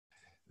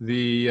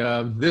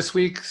This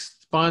week's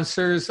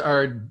sponsors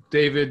are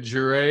David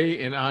Jure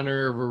in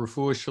honor of a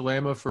refuah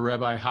shalema for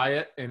Rabbi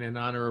Hyatt and in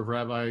honor of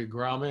Rabbi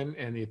Grauman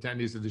and the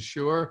attendees of the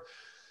Shiur,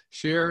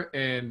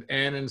 and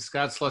Ann and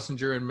Scott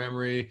Schlesinger in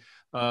memory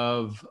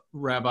of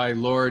Rabbi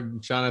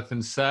Lord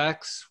Jonathan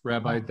Sachs,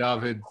 Rabbi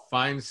David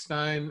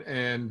Feinstein,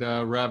 and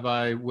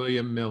Rabbi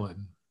William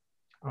Millen.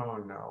 Oh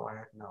no, I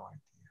had no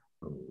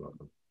idea.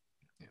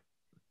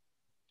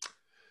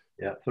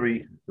 Yeah,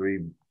 three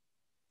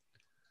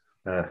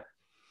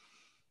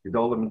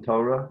Gedolim in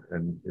Torah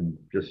and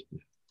just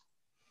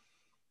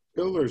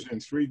pillars in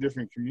three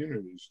different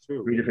communities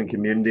too. Three different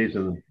communities,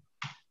 and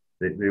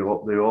they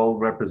all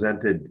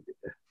represented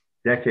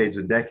decades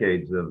and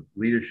decades of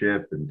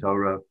leadership in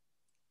Torah.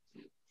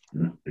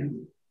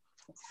 The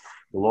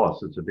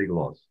loss, it's a big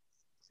loss.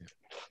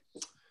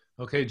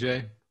 Okay,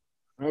 Jay.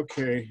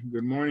 Okay,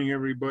 good morning,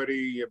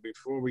 everybody.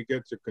 Before we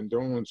get to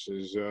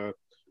condolences,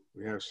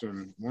 we have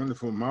some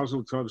wonderful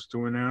mazel tovs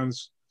to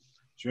announce.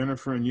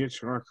 Jennifer and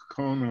Yitzhak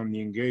Cohn on the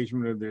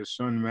engagement of their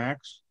son,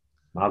 Max.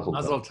 Mazel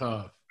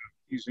tov.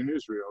 He's in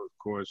Israel, of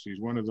course. He's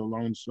one of the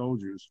lone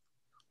soldiers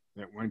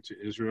that went to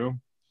Israel.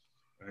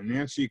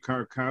 Nancy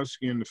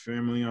Karkowski and the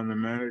family on the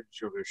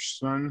marriage of their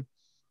son,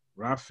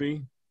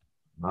 Rafi.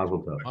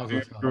 Mazel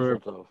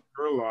tov.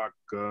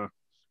 Gerlach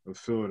of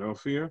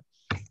Philadelphia.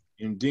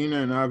 And Dina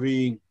and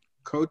Avi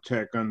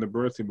Kotek on the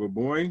birth of a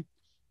boy.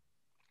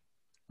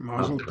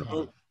 Mazel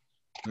tov.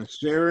 And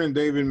Sarah and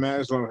David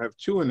Maslow have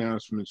two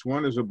announcements.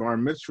 One is a bar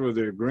mitzvah of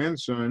their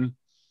grandson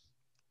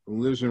who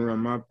lives in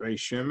Ramat Beit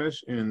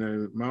Shemesh, and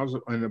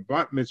a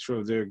bat mitzvah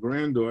of their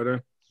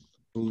granddaughter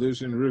who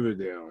lives in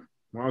Riverdale.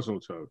 Mazel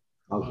tov.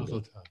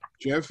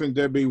 Jeff and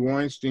Debbie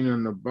Weinstein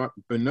on the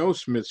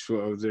Benos mitzvah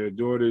of their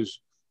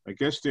daughters, I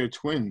guess they're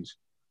twins,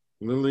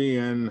 Lily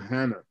and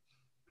Hannah,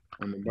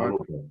 on the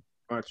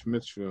bat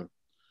mitzvah.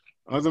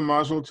 Other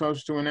mazel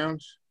tovs to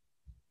announce?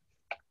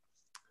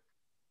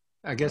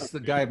 I guess the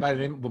guy by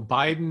the name of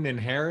Biden and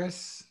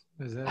Harris.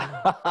 Is that?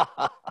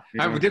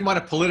 I didn't want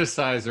to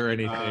politicize or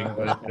anything,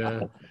 but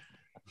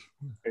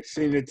I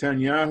see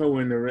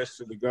Netanyahu and the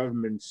rest of the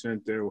government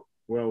sent their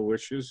well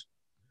wishes.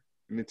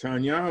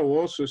 Netanyahu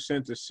also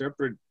sent a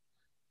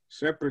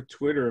separate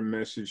Twitter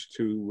message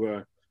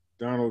to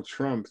Donald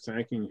Trump,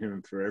 thanking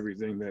him for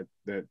everything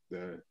that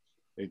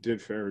they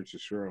did for Eretz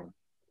Yisrael,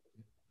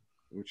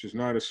 which is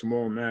not a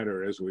small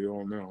matter, as we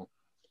all know.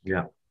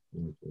 Yeah.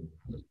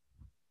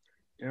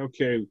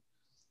 Okay,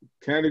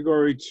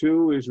 category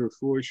 2 is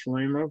refuah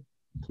shlema.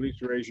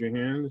 Please raise your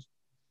hands,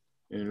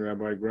 and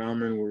Rabbi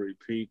Grauman will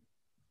repeat.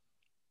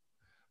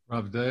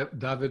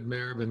 David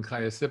Meir ben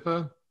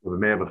Chayasipa.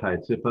 Meir ben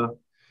Chayasipa.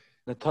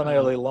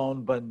 Nathanael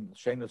Elon ben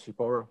Shena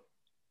Tzipora.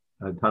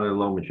 Nathanael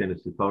Elon ben Shena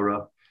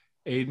Tzipora.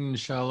 Aiden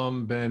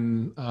Shalom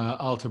ben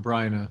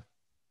Altabrina.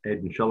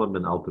 Aiden Shalom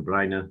ben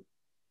Altabrina.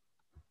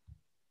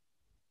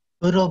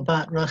 Udal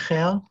bat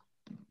Rachel.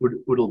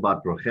 Udal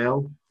bat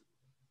Rachel.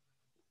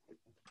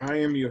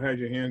 Chaim, you had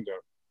your hand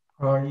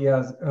up.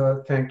 Yes,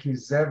 thank you.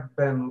 Zev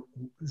ben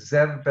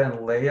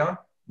Leah.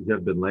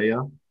 Zev ben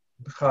Leah.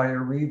 Chaya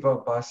Riva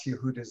bas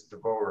Yehudis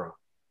Devora.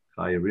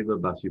 Chaya Riva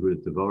bas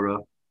Yehudis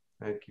Devora.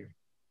 Thank you.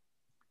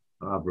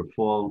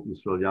 Abrafal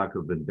Yisrael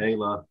Yaakov ben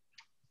Bela.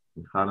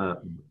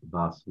 Chana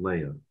bas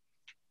Leah.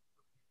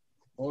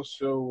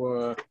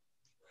 Also,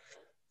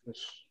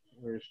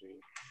 where is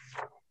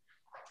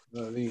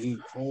he?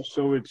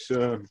 Also, it's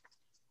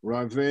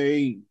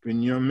Rave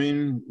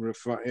Benjamin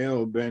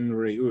Raphael ben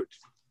Reut.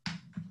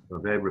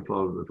 Rave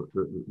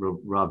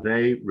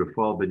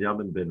Raphael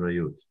Benjamin ben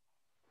Reut.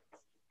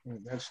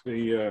 That's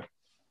the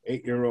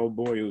 8-year-old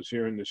boy who's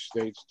here in the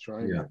States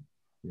trying to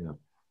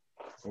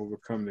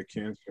overcome the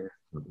cancer.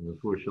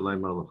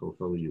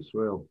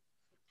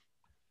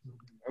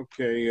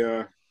 Okay,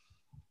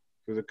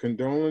 for the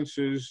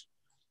condolences,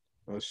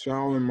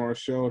 Sal and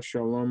Marcel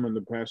Shalom on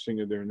the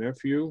passing of their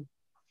nephew,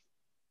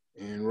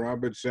 and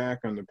Robert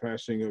Zach on the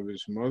passing of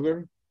his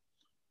mother.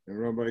 And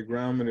Rabbi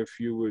Grauman, if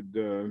you would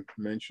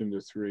mention the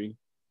three.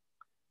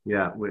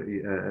 Yeah,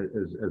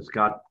 as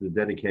Scott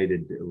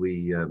dedicated,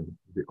 we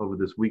over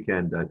this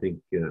weekend, I think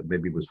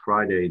maybe it was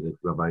Friday, that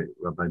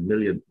Rabbi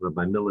Millen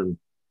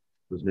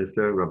was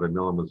nifter. Rabbi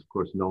Millen was, of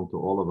course, known to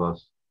all of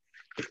us,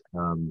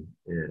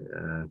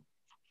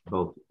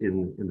 both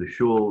in the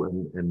shul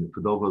and for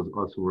those of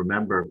us who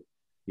remember,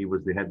 he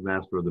was the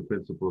headmaster of the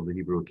principal of the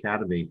Hebrew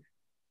Academy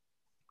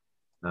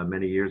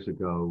many years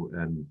ago,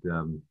 and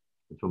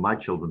so my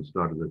children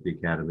started at the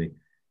academy,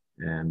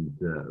 and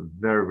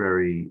very,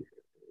 very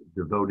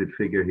devoted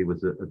figure. He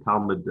was a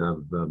Talmud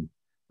of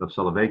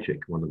Soloveitchik,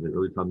 one of the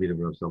early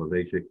Talmudim of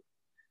Soloveitchik.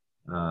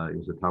 He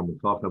was a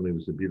Talmud Chacham. He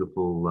was a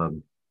beautiful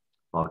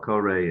Bal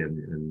Koreh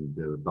and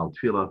Bal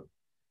Tefillah.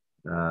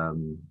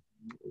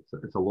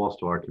 It's a loss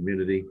to our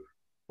community.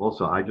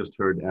 Also, I just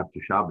heard after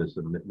Shabbos,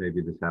 and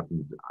maybe this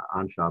happened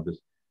on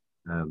Shabbos,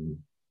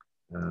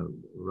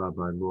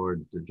 Rabbi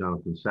Lord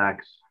Jonathan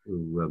Sachs,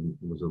 who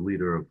was a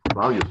leader of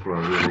Bal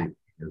Yisrael, really,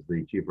 as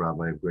the chief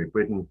rabbi of Great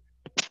Britain,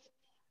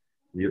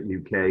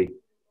 UK,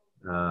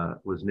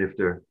 was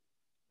nifter.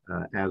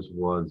 as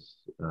was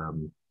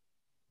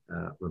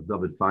Rav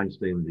David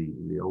Feinstein,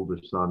 the older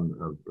son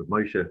of Rav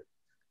Moshe,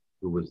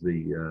 who was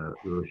the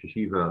Rosh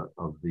Yeshiva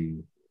of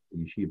the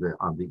yeshiva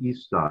on the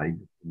east side,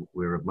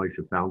 where Rav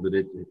Moshe founded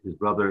it. His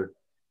brother,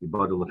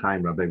 Yibad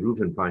L'chaim, Rabbi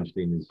Reuven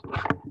Feinstein, is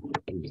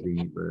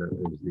the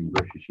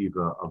Rosh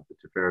Yeshiva of the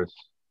Tiferes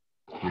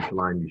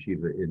Yerushalayim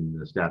Yeshiva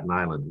in Staten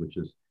Island, which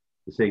is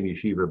the same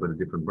yeshiva but a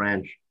different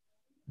branch.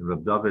 And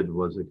Rav David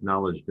was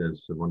acknowledged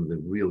as one of the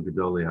real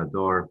Gedolei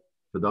Hador.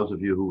 For those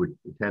of you who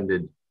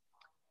attended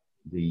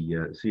the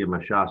Siyam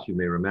Hashas, you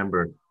may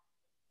remember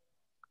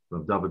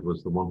Rav David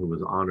was the one who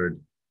was honored.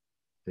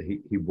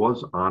 He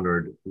was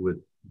honored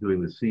with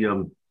doing the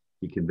Siyam.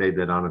 He conveyed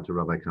that honor to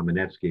Rabbi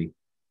Kamenetsky,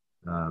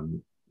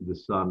 the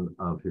son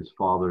of his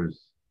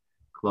father's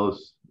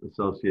close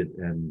associate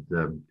and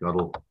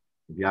Gadol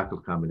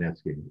Yaakov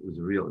Kamenetsky. It was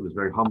a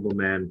very humble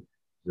man.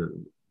 He was a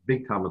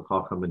big Talmid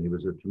Chacham, and he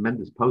was a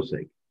tremendous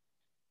posek.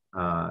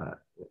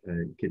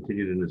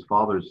 Continued in his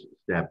father's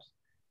steps,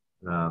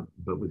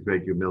 but with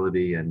great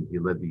humility, and he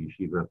led the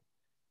yeshiva.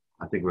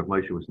 I think Rav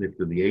Moshe was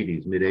nifted in the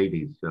 80s,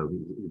 mid-80s, so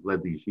he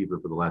led the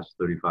yeshiva for the last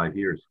 35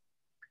 years.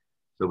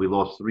 So we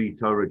lost 3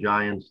 Torah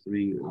giants,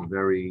 3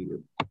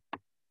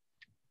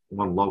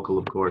 one local,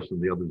 of course,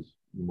 and the others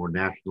more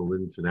national,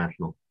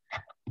 international.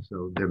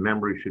 So their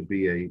memory should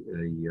be a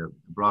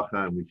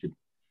bracha, and we should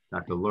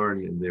have to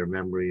learn in their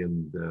memory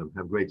and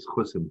have great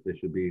schusim. There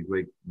should be a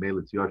great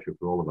Melitz Yosher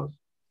for all of us.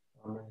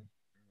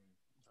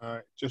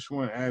 I just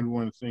want to add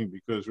one thing,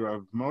 because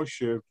Rav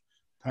Moshe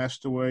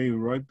passed away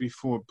right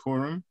before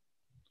Purim,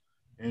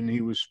 and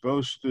he was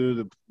supposed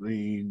to,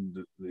 the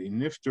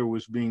nifter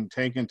was being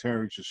taken to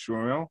Eretz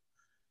Yisrael,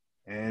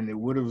 and they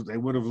would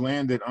have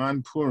landed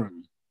on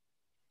Purim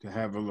to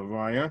have a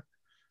levaya.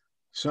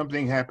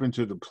 Something happened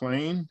to the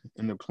plane,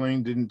 and the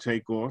plane didn't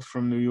take off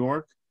from New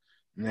York,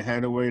 and they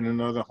had to wait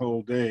another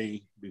whole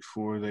day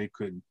before they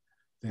could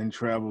then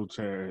travel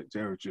to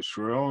Eretz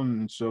Yisrael,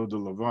 and so the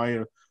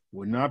levaya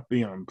would not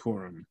be on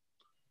Purim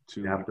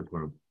After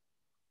Purim.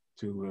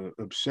 to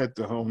upset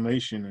the whole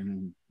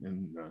nation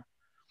and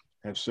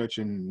have such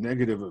a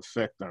negative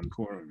effect on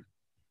Purim.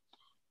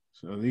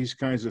 So these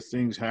kinds of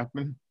things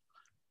happen.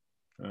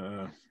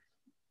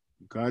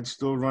 God's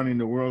still running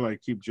the world. I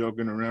keep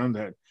joking around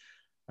that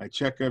I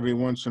check every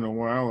once in a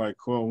while. I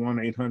call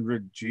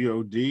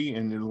 1-800-GOD,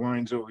 and the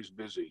line's always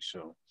busy.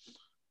 So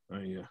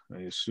I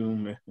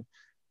assume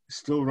it's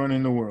still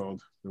running the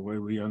world the way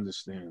we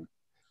understand.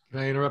 Can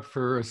I interrupt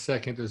for a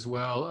second as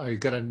well? I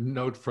got a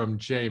note from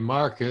Jay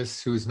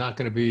Marcus, who's not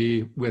going to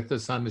be with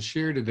us on the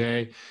Shiur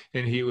today,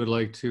 and he would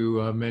like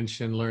to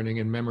mention learning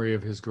in memory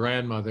of his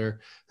grandmother,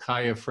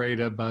 Chaya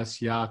Freda Bas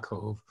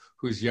Yaakov,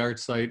 whose yard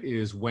site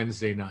is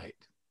Wednesday night.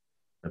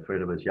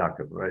 Freda Bas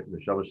Yaakov, right? The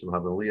Shabbat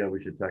Shalom Aliyah,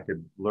 we should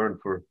learn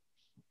for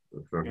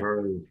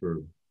her and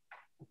for.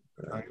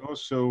 I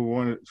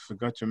also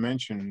forgot to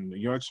mention the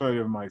yard site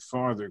of my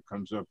father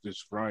comes up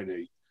this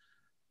Friday,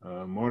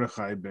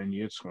 Mordechai ben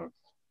Yitzchak.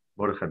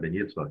 Mordechai ben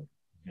Yitzchak,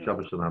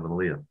 Shabbat Shalom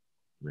Aliyah.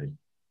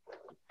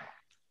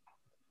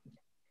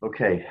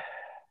 Okay.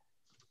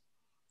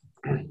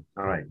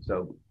 All right.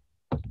 So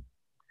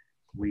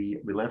we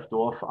left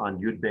off on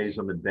Yud Beis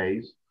Amud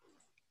Beis,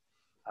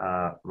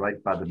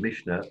 right by the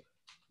Mishnah.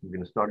 We're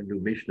going to start a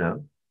new Mishnah,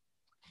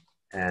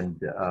 and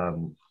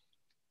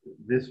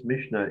this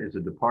Mishnah is a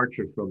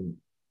departure from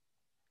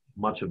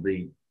much of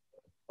the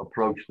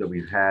approach that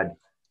we've had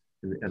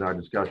in our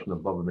discussion of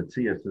Bava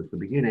Metzia since the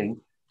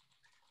beginning,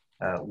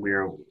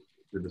 where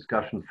the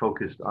discussion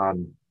focused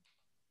on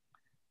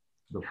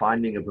the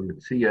finding of a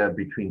Metzia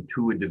between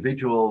 2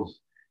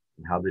 individuals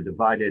and how they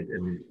divided,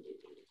 and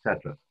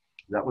etc.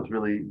 That was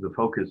really the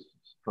focus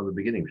from the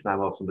beginning, Shnai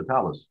Malchus and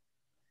Batalis.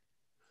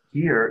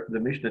 Here, the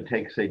Mishnah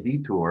takes a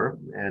detour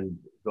and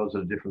goes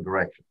in a different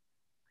direction.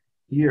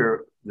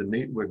 Here,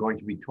 we're going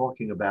to be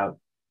talking about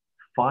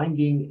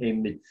finding a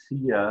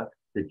Metzia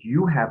that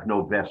you have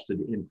no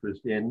vested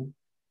interest in,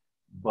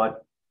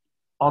 but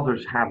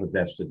others have a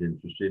vested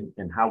interest in,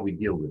 and how we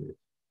deal with it.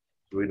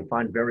 So we're going to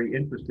find very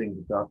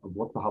interesting of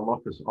what the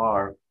halachas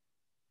are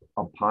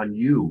upon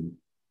you,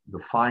 the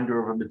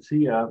finder of a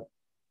Metzia,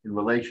 in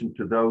relation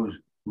to those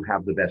who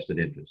have the vested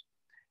interest.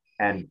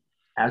 And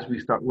as we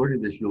start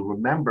learning this, you'll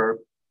remember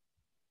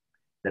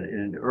that in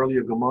an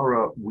earlier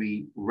Gemara,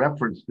 we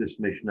referenced this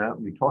Mishnah.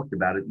 We talked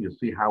about it. You'll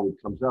see how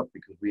it comes up,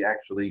 because we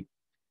actually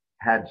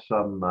had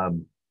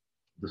some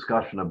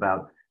discussion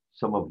about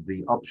some of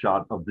the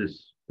upshot of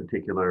this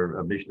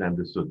particular Mishnah and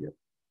this Sugya.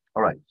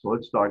 All right, so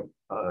let's start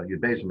Yud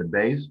Beis Amud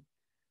Beis.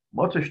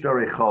 Motza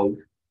Shtar Chov.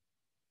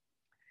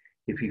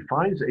 If he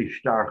finds a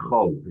Shtar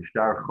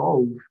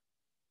Chov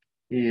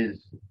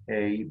is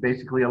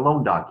basically a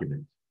loan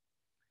document.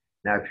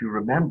 Now, if you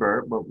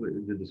remember, what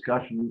the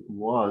discussion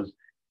was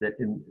that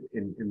in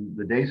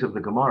the days of the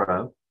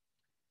Gemara,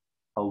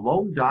 a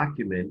loan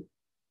document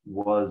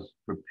was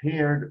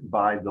prepared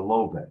by the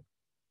lover.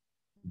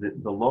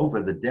 The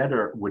lover, the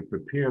debtor, would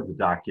prepare the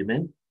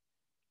document.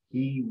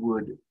 He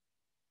would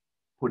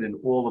put in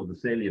all of the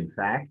salient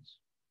facts,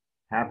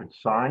 have it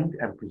signed,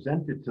 and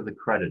present it to the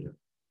creditor.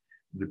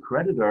 the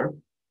creditor,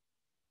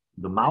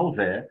 the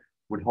malveh,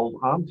 would hold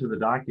on to the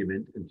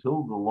document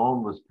until the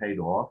loan was paid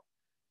off,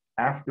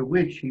 after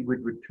which he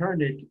would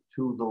return it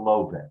to the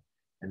loveh.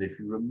 And if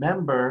you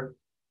remember,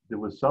 there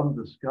was some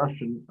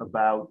discussion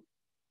about,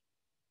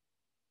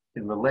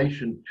 in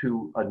relation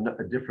to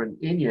a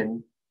different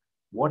inyan,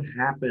 what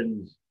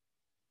happens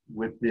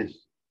with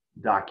this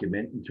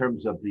document in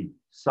terms of the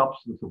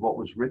substance of what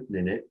was written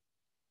in it.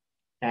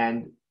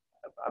 And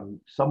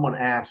someone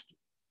asked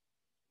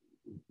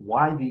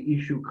why the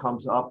issue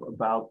comes up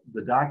about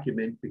the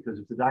document, because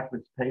if the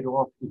document's paid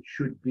off, it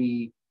should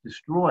be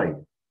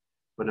destroyed.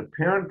 But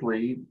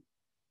apparently,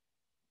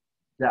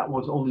 that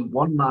was only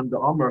one man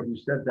d'Amar who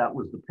said that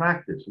was the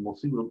practice. And we'll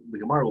see, the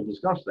Gemara will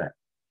discuss that.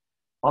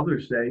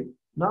 Others say,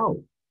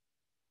 no,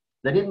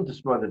 they didn't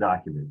destroy the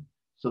document.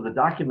 So the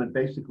document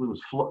basically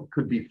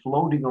could be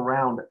floating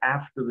around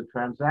after the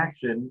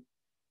transaction,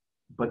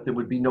 but there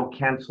would be no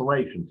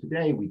cancellation.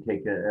 Today, we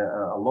take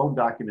a loan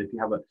document. If you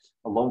have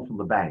a loan from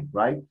the bank,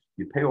 right?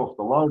 You pay off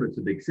the loan, it's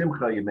a big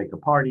simcha, you make a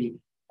party,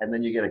 and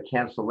then you get a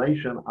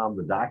cancellation on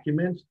the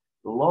documents.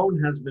 The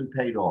loan has been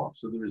paid off.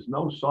 So there is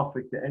no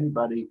suffix to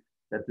anybody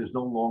that there's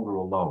no longer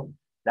a loan.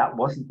 That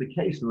wasn't the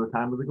case in the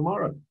time of the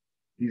Gemara.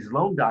 These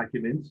loan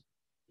documents,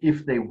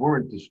 if they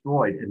weren't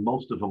destroyed, and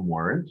most of them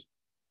weren't,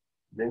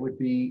 they would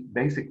be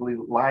basically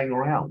lying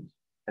around.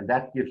 And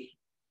that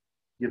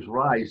gives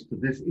rise to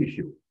this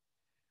issue.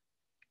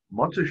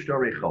 Motzer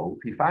Shtorei,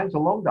 he finds a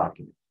loan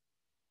document.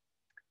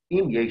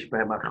 Im yesh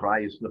behem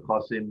achrayus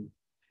nechasim,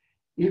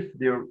 if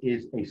there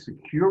is a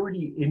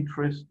security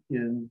interest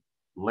in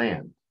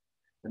land.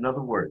 In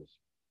other words,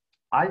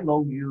 I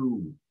loan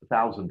you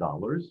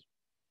 $1,000,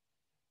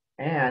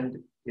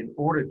 and in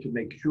order to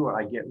make sure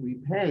I get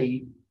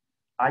repaid,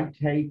 I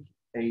take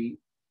a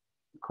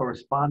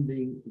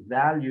corresponding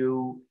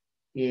value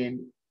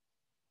in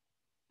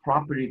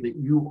property that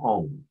you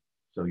own.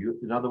 So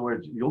in other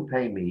words, you'll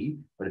pay me,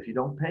 but if you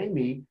don't pay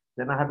me,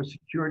 then I have a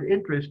secured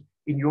interest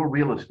in your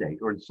real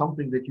estate or in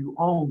something that you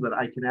own that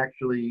I can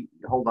actually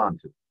hold on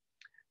to.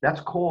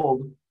 That's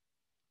called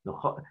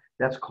achrayus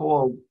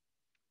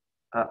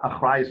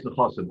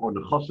nechasim, or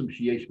nechasim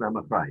sheyesh behem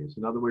achrayus.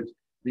 In other words,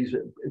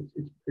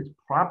 it's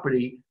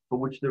property for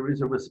which there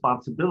is a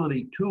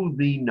responsibility to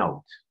the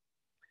note.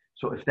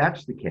 So if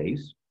that's the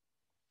case,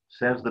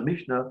 says the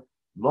Mishnah,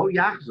 lo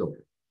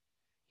yachzor,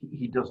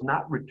 he does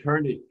not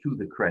return it to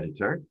the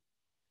creditor,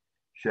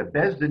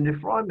 shebezdin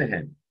nifroi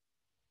mehen,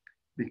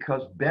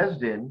 because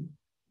Bezdin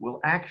will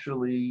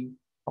actually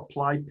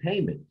apply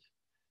payment.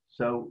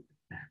 So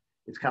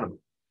it's an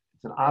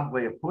odd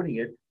way of putting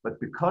it, but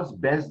because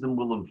Bezdin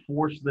will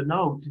enforce the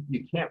note,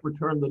 you can't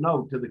return the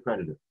note to the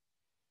creditor.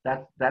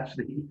 That's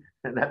the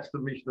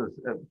Mishnah's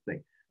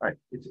thing. All right,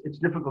 it's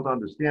difficult to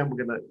understand.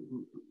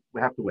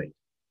 We have to wait.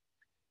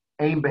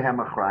 Ein behem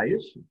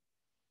achrayus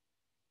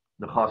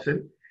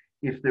nechasim.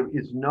 If there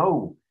is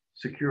no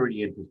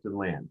security interest in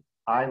land,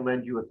 I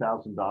lend you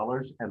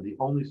 $1,000, and the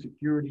only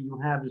security you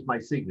have is my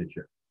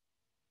signature.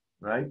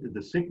 Right?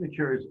 The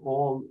signature is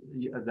all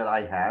that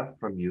I have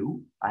from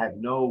you. I have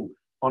no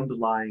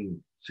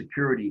underlying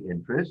security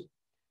interest.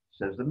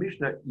 Says the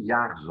Mishnah,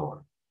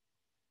 yachzor.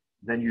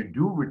 Then you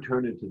do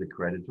return it to the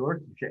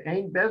creditor.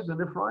 She'ein bezdin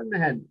nifroi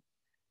mehen,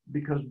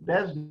 because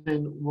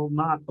Bezdin will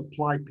not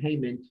apply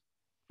payment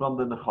from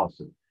the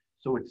nechasim.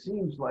 So it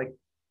seems like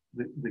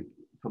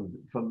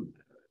from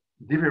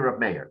Divrei Rav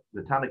Meir,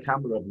 the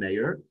Tanakama Rav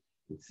Meir,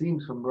 it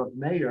seems from Rav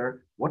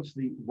Meir, what's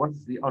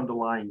the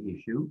underlying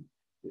issue?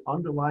 The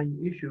underlying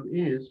issue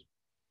is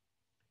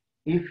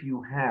if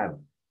you have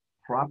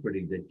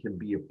property that can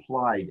be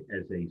applied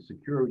as a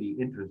security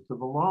interest to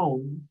the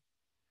loan,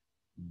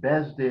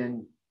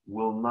 Bezdin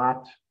will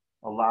not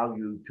allow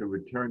you to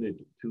return it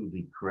to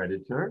the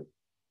creditor,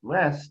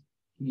 lest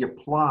he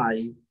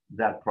apply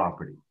that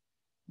property.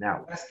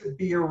 Now, Has to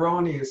be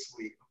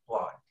erroneously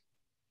applied.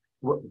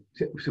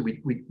 so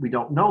we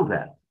don't know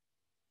that.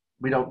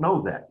 We don't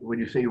know that when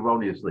you say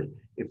erroneously.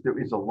 If there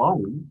is a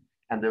loan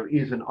and there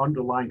is an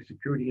underlying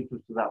security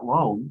interest to that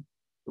loan,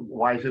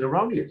 why is it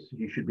erroneous?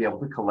 You should be able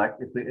to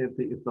collect. If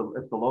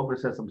the loaner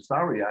says, "I'm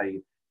sorry,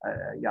 I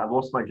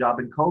lost my job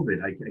in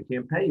COVID. I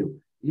can't pay you."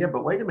 Yeah,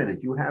 but wait a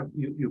minute.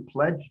 You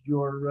pledged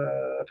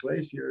your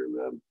place, your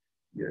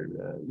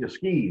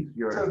skis.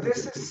 So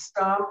this is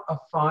a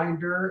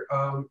finder.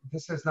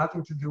 This has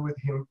nothing to do with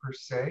him per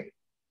se.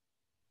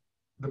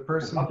 The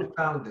person who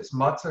found this,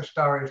 Matzah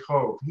Shtarei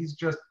Chov, he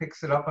just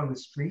picks it up on the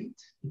street.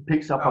 He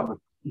picks up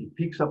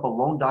a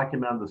loan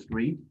document on the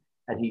street,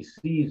 and he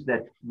sees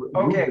that.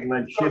 Okay.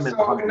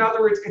 So in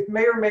other words, it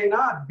may or may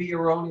not be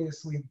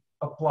erroneously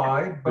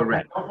applied, but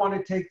correct. We don't want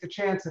to take the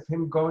chance of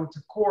him going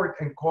to court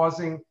and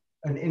causing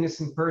an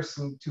innocent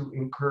person to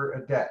incur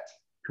a debt.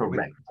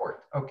 Correct.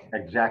 Court. Okay.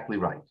 Exactly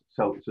right.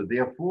 So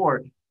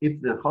therefore,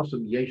 if the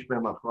chasam yesh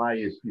behem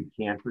achrayus, you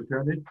can't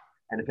return it.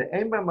 And if it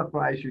ain't behem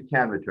achrayus, you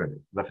can return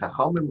it. The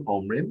chachamim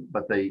omrim,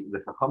 but the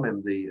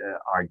chachamim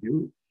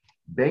argue,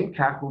 bein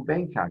kach u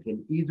bein kach.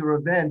 In either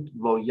event,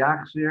 lo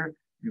yachzir,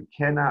 you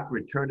cannot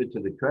return it to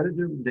the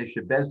creditor. They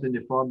should bezdin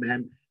nifroi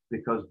mehen,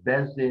 because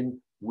bezdin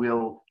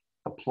will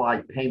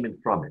apply payment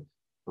from it.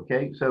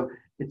 Okay, so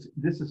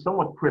this is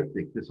somewhat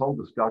cryptic, this whole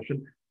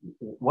discussion.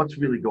 What's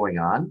really going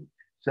on?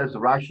 Says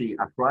Rashi,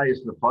 Achrayas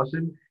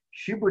Nechosim,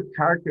 Shibud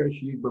Karka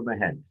Shibud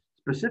Mehen.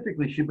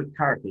 Specifically Shibud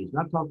Karka. He's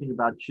not talking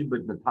about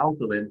Shibud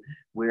Metaltalin,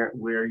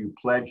 where you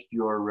pledged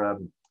your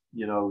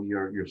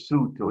your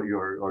suit or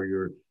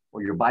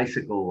your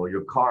bicycle or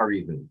your car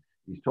even.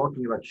 He's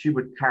talking about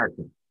Shibud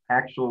Karka,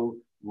 actual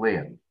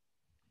land.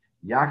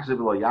 Yachzer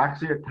v'lo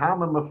yachzer,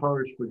 Tama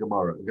Mefarish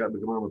v'Gemara.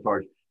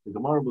 The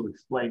Gemara will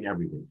explain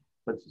everything.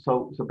 But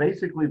so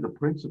basically the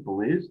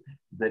principle is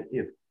that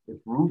if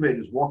Reuven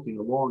is walking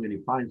along and he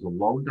finds a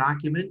loan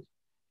document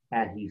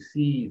and he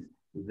sees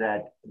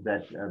that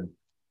there's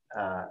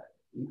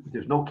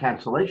no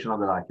cancellation on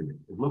the document,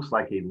 it looks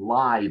like a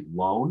live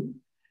loan,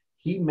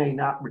 he may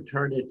not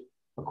return it,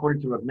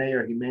 according to Rav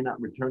Meir, he may not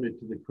return it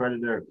to the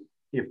creditor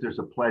if there's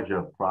a pledge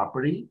of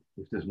property.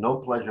 If there's no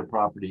pledge of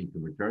property, you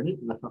can return it.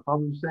 And the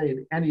Chachamim say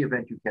in any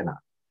event you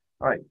cannot.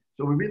 All right,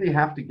 so we really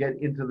have to get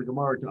into the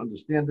Gemara to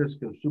understand this,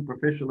 because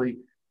superficially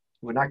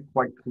we're not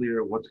quite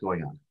clear what's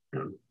going on.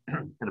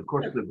 And of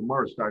course, the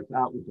Gemara starts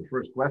out with the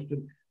first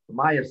question: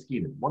 Maya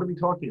Skinim. What are we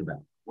talking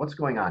about? What's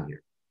going on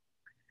here?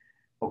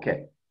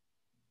 Okay.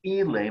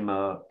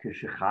 Ilema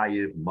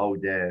keshechayev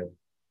modeh.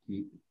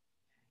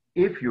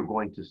 If you're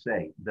going to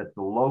say that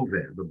the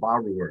lover, the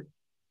borrower,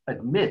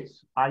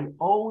 admits, I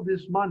owe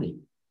this money.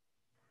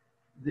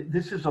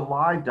 This is a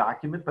live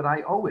document, but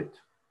I owe it.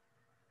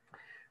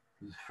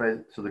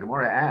 So the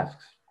Gemara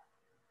asks,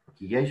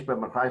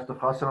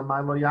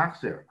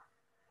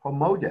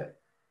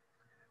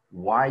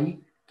 why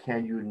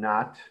can you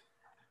not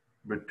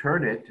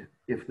return it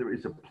if there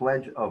is a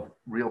pledge of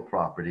real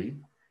property?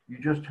 You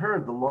just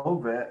heard the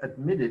lover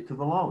admitted to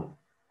the loan.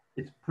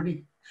 It's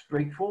pretty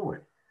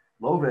straightforward.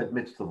 Lover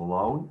admits to the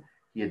loan.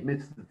 He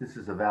admits that this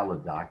is a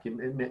valid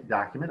document.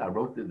 I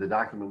wrote the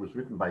document was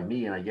written by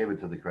me and I gave it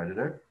to the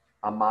creditor.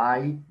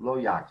 Amai lo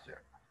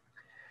yakzer.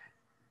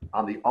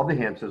 On the other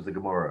hand, says the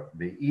Gemara,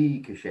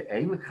 Ve'i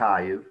kishe'ein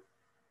chayiv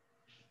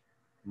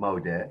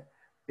modeh,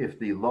 if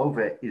the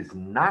lover is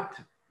not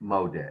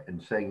modeh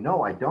and saying,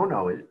 no, I don't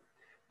owe it,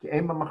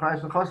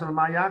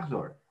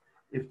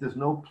 if there's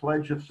no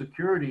pledge of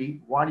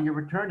security, why do you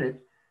return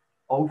it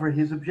over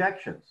his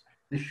objections?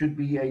 This can't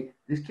be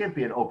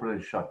an open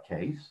and shut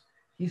case.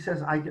 He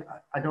says, I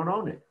don't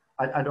own it.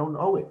 I don't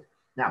owe it.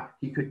 Now,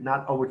 he could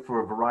not owe it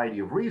for a variety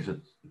of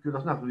reasons. It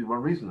doesn't have to be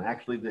one reason.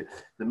 Actually,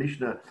 the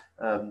Mishnah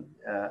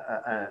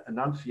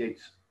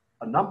enunciates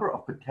a number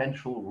of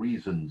potential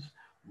reasons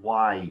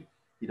why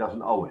he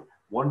doesn't owe it.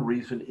 One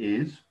reason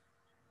is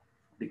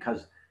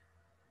because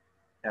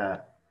I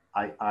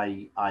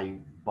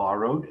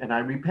borrowed and I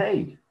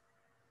repaid,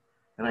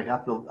 and I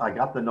got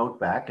the note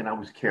back, and I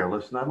was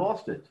careless and I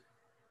lost it.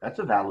 That's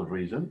a valid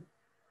reason.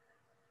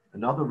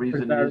 Another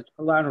reason is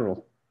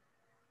collateral.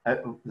 As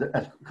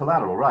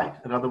collateral, right?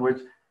 In other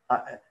words,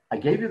 I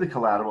gave you the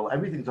collateral.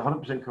 Everything's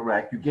 100%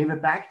 correct. You gave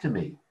it back to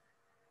me,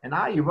 and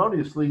I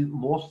erroneously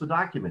lost the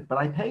document, but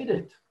I paid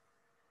it.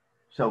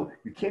 So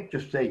you can't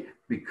just say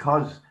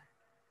because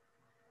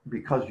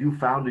you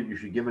found it, you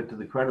should give it to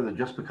the creditor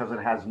just because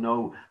it has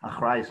no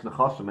achrayis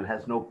nechosim, it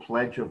has no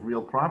pledge of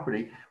real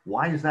property.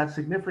 Why is that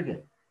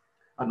significant?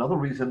 Another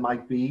reason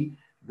might be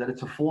that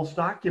it's a false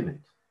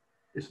document.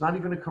 It's not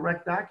even a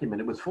correct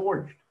document. It was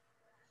forged.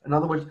 In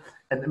other words,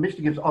 and the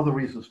Mishnah gives other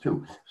reasons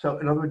too. So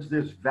in other words,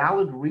 there's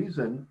valid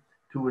reason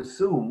to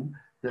assume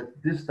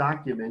that this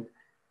document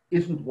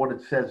isn't what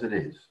it says it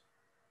is.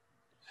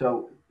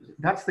 So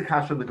that's the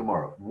kasha of the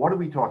Gemara. What are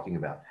we talking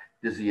about?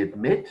 Does he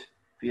admit?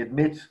 If he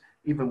admits,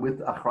 even with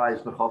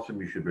achrayis nechosim,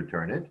 you should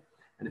return it.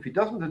 And if he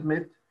doesn't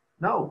admit,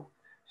 no.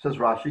 Says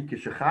Rashi,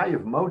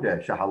 kishechayev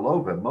modeh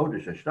shahalova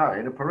modeh shashtar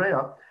in a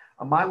pareya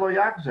amai lo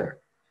yakzer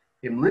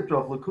im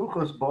litrov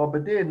lekuchos bo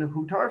bedin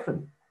hu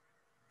tarfen.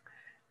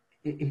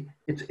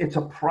 It's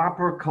a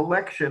proper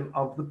collection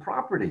of the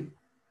property.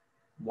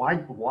 Why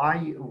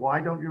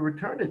don't you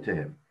return it to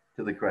him,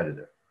 to the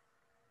creditor?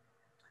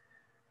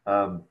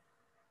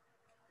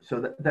 So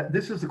that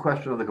this is the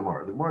question of the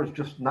Gemara. The Gemara is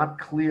just not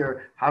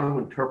clear how to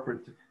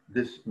interpret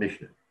this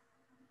Mishnah.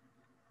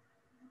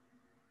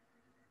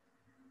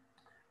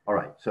 All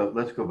right, so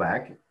let's go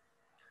back.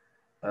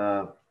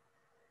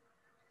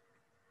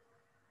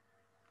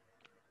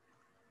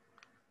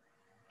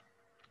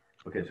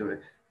 Okay, so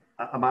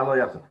Amalo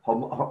Yasser.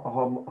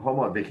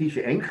 Homo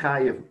v'kishe ein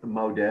chayev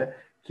modeh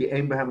ki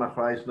ein behem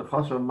achrayis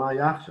nechosim ma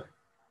yachzer.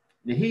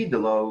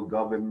 Nihidelo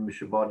gavim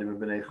mishabadim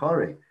b'nei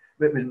chorei.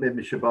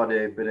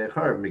 Mishabadim b'nei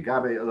chorei.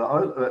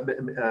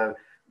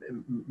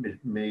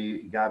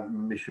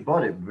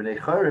 Mishabadim b'nei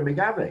chorei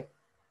migave.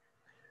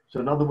 So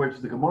in other words,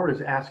 the Gemara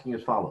is asking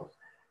as follows.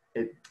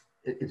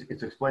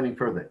 It's explaining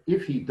further.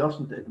 If he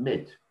doesn't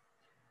admit,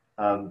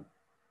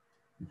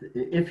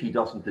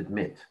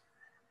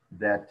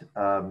 that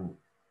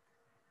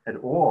at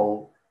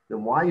all,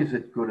 then why is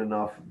it good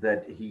enough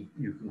that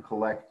you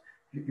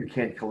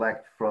can't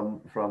collect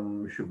from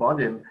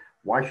Shubadim?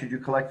 Why should you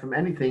collect from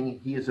anything?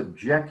 He is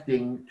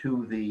objecting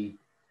to the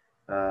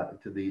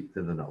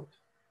note.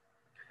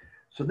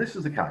 So this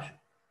is the kasha.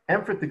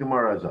 Emfrit the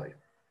Gemara Azay.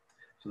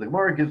 So the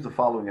Gemara gives the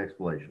following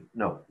explanation.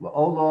 No,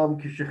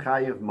 la'olam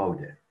kishechayev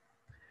modeh.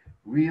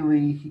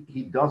 Really,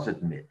 he does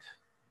admit.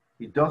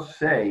 He does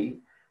say,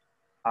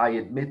 I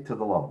admit to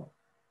the loan.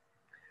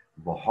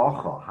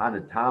 V'hocha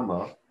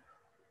hanatama,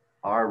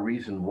 our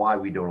reason why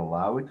we don't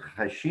allow it.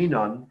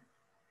 Chashinon.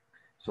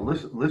 So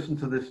listen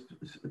to this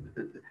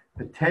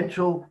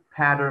potential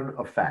pattern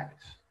of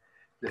facts.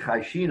 The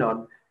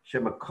chashinon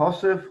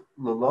shemakosev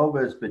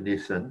loloves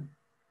benisan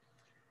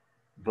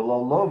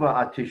v'lolova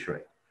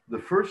atishrei. The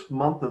first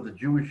month of the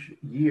Jewish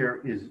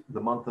year is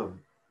the month of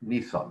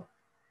Nisan.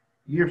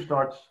 Year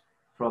starts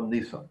from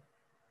Nisan.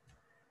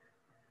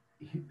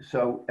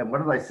 So, and what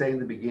did I say in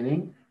the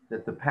beginning?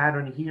 That the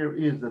pattern here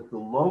is that the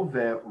love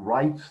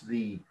writes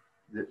the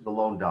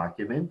loan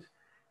document,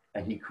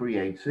 and he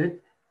creates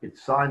it.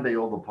 It's signed by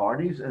all the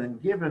parties, and then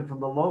given from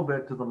the love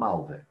to the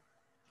malve.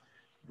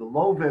 The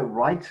love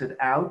writes it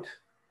out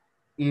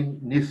in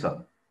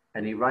Nisan,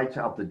 and he writes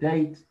out the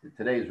date.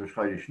 Today is Rosh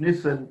Chodesh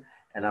Nisan,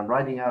 and I'm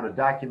writing out a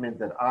document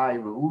that I,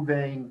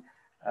 Reuven,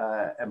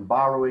 am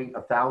borrowing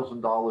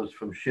 $1,000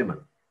 from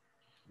Shimon.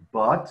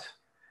 But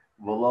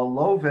v'lo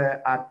love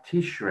at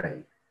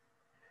Tishrei,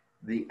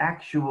 the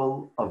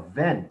actual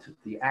event,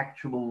 the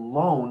actual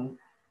loan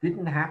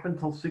didn't happen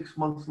until 6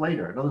 months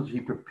later. In other words, he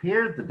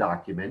prepared the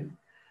document.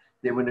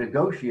 They were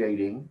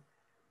negotiating.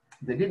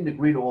 They didn't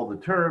agree to all the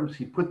terms.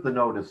 He put the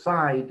note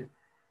aside,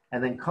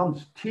 and then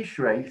comes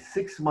Tishrei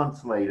 6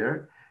 months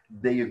later.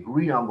 They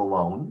agree on the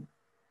loan.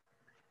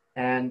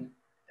 And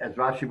as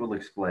Rashi will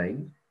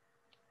explain,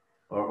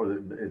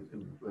 or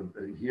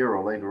here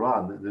or later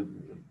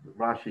on,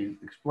 Rashi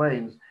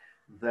explains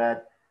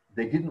that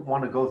they didn't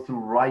want to go through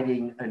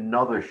writing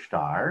another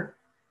shtar.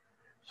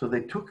 So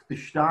they took the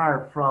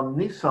shtar from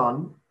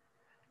Nisan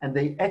and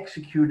they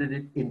executed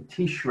it in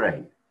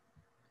Tishrei.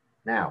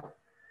 Now,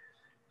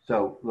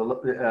 so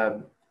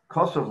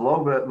Kosov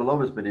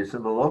Lova's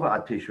Benisan, Lova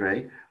at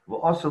Tishrei, will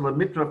also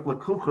Lamitrach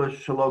Lakucha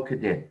Shalo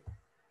Kedin.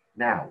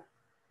 Now,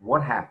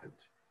 what happened?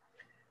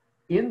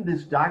 In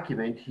this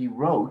document, he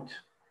wrote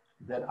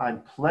that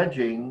I'm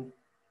pledging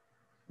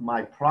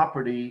my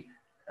property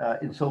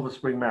in Silver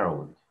Spring,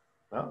 Maryland.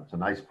 Well, it's a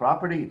nice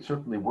property. It's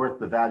certainly worth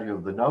the value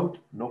of the note.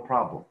 No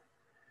problem.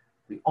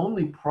 The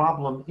only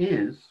problem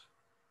is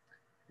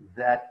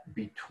that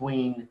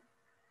between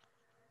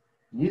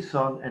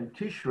Nisan and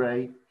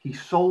Tishrei, he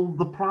sold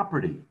the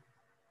property.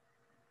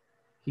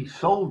 He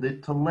sold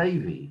it to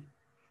Levi.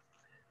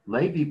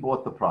 Levi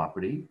bought the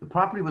property. The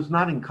property was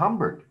not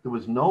encumbered. There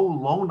was no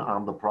loan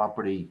on the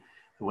property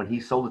when he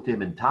sold it to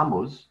him in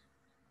Tammuz.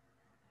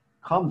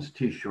 Comes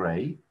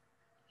Tishrei,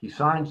 he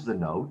signs the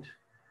note.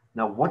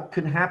 Now, what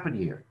could happen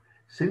here?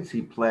 Since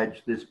he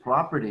pledged this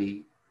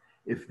property,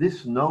 if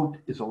this note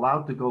is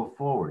allowed to go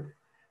forward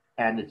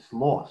and it's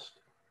lost,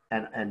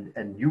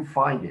 and you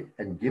find it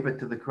and give it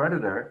to the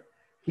creditor,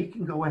 he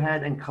can go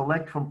ahead and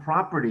collect from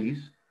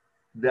properties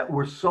that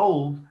were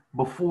sold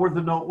before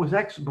the note was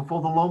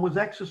before the loan was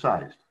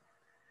exercised.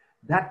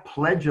 That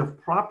pledge of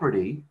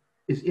property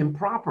is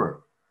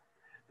improper.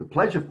 The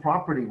pledge of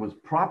property was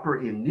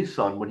proper in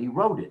Nisan when he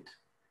wrote it.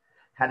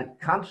 Had it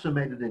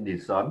consummated in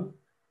Nisan,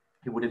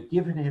 it would have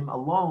given him a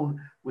loan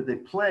with a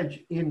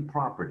pledge in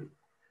property.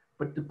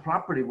 But the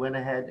property went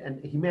ahead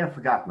and he may have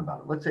forgotten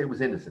about it. Let's say it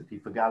was innocent. He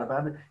forgot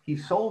about it. He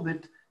sold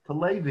it to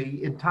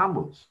Levi in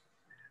Tammuz.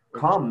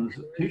 Comes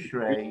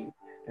Tishrei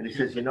and he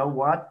says, you know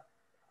what?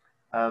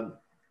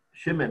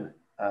 Shimon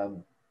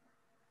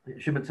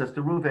says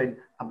to Reuven,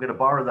 I'm going to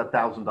borrow that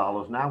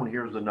 $1,000 now, and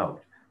here's the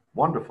note.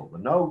 Wonderful. The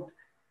note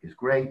is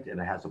great, and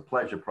it has a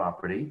pledge of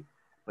property,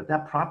 but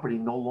that property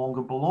no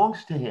longer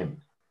belongs to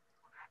him.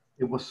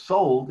 It was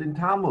sold in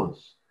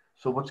Tammuz.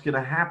 So what's going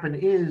to happen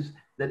is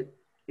that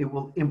it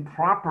will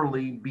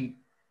improperly be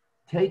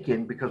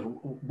taken, because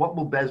what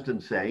will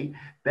Besdin say?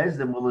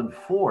 Besdin will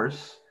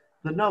enforce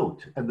the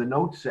note, and the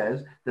note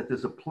says that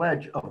there's a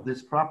pledge of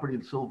this property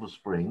in Silver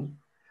Spring,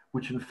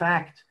 which in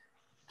fact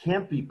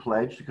can't be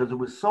pledged because it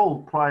was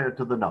sold prior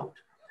to the note.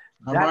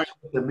 That's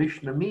what the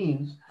Mishnah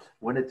means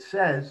when it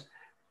says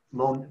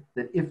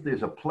that if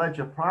there's a pledge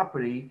of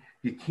property,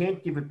 you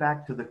can't give it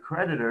back to the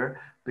creditor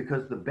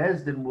because the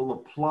Besdin will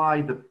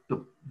apply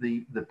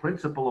the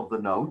principle of the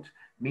note,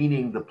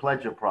 meaning the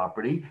pledge of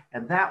property,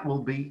 and that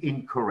will be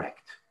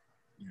incorrect.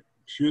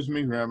 Excuse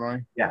me,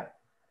 Rabbi. Yeah.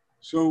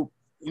 So,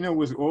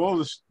 with all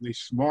the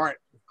smart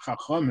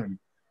chachamim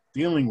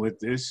dealing with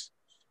this,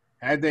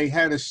 had they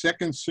had a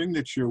second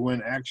signature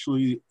when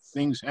actually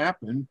things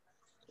happened,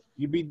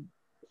 you'd be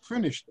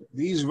finished.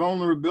 These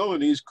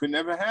vulnerabilities could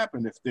never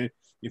happen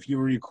if you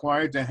were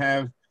required to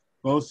have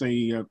both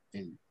the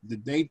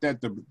date that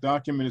the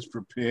document is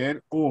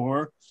prepared,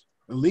 or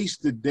at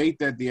least the date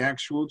that the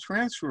actual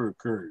transfer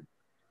occurred.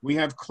 We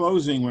have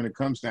closing when it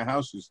comes to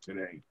houses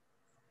today.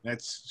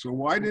 So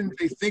why didn't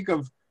they think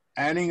of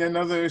adding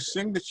another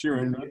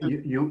signature?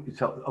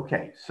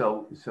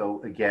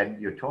 So again,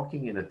 you're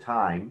talking in a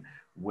time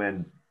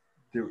when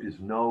there is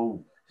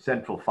no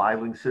central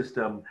filing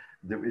system,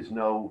 there is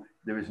no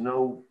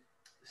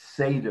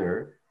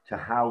seder to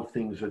how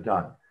things are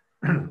done.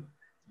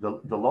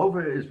 The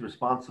lover is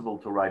responsible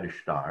to write a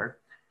shtar.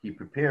 He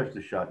prepares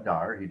the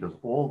shtar. He does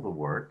all the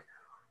work.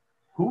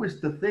 Who is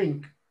to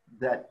think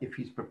that if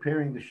he's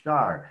preparing the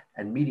shtar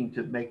and meeting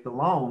to make the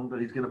loan,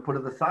 that he's going to put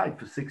it aside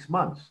for 6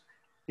 months?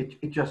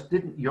 It just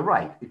didn't, you're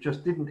right, it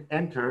just didn't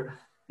enter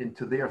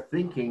into their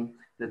thinking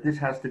that this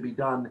has to be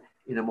done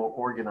in a more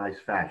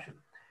organized fashion.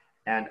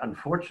 And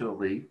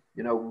unfortunately,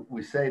 you know,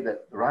 we say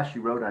that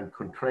Rashi wrote on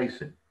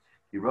kontresin.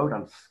 He wrote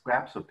on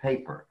scraps of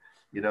paper,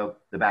 you know,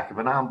 the back of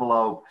an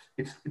envelope.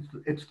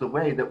 It's the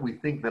way that we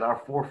think that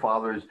our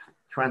forefathers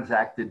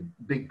transacted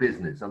big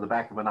business, on the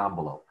back of an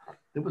envelope.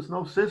 There was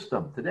no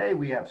system. Today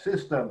we have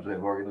systems, we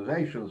have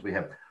organizations, we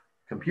have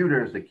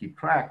computers that keep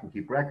track and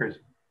keep records.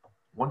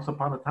 Once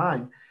upon a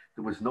time,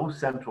 there was no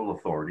central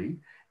authority,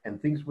 and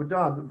things were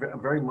done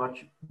very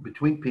much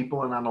between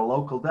people and on a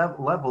local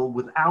level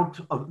without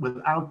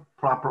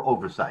proper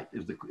oversight,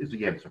 is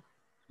the answer.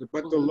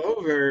 But the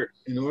lover,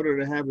 in order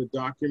to have a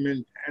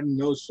document, had to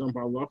know some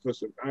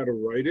halachas of how to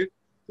write it,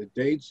 the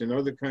dates and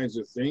other kinds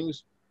of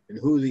things, and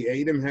who the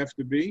Adam have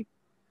to be.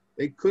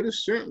 They could have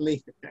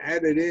certainly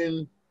added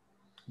in.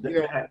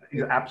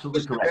 You're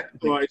absolutely correct.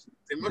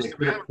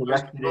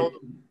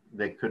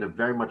 They could have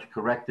very much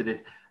corrected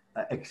it,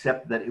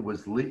 except that it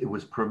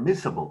was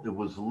permissible. It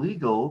was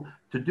legal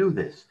to do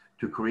this,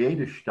 to create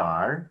a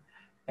shtar,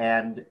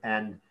 and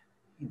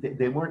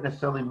they weren't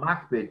necessarily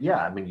makbid. Yeah,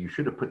 I mean, you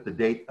should have put the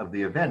date of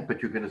the event,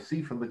 but you're going to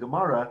see from the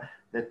Gemara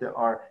that there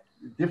are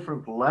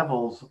different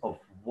levels of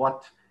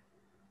what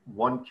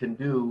one can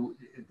do,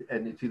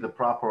 and it's either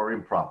proper or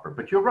improper.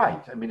 But you're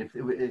right. I mean,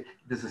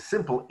 there's a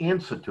simple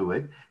answer to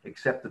it,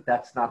 except that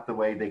that's not the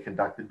way they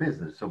conducted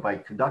business. So by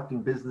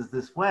conducting business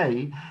this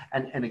way,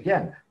 and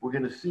again, we're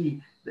going to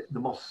see the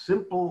most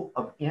simple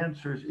of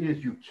answers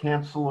is you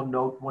cancel a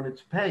note when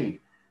it's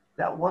paid.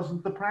 That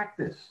wasn't the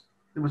practice.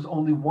 There was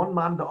only one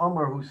man de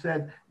Omer who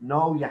said,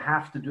 no, you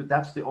have to do,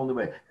 that's the only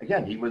way.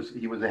 Again, he was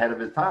ahead of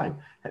his time.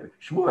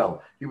 Shmuel,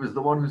 he was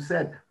the one who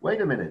said,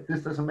 wait a minute,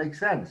 this doesn't make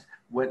sense.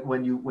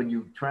 When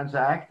you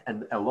transact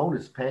and a loan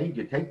is paid,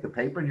 you take the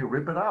paper and you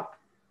rip it up.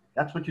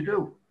 That's what you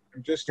do.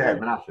 I'm just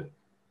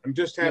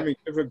having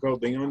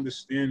difficulty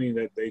understanding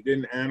that they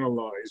didn't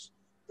analyze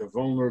the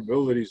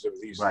vulnerabilities of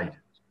these things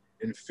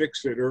and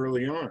fix it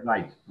early on.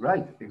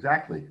 Right,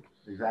 exactly.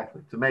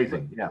 It's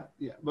amazing, Yeah,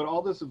 but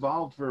all this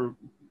evolved for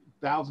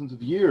thousands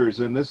of years,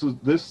 and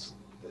this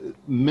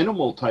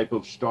minimal type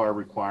of shtar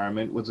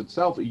requirement was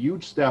itself a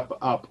huge step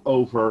up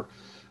over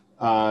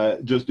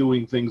just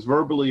doing things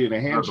verbally and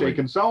a handshake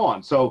and so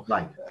on. So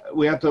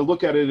we have to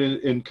look at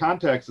it in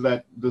context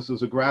that this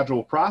is a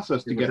gradual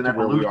process to get to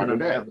where we are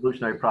today.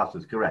 Evolutionary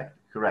process, correct.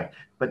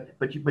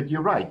 But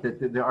you're right that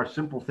there are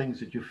simple things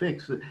that you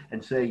fix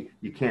and say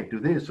you can't do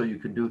this or you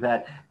can do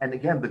that. And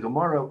again, the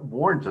Gemara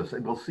warns us,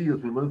 and we'll see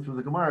as we learn through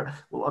the Gemara,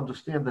 we'll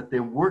understand that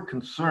there were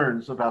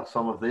concerns about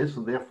some of this,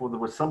 and therefore there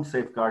were some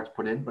safeguards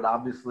put in, but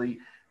obviously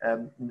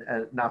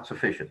not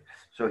sufficient.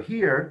 So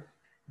here,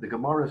 the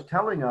Gemara is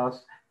telling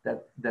us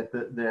that the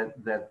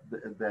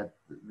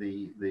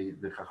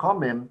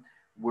Chachamim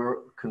were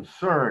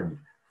concerned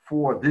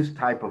for this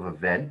type of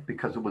event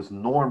because it was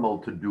normal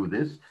to do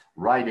this,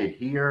 write it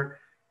here,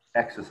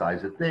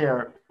 exercise it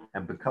there,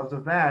 and because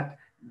of that,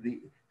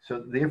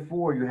 so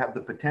therefore you have the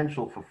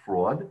potential for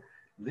fraud,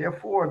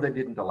 therefore they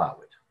didn't allow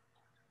it.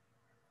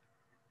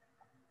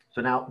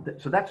 So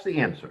that's the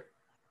answer,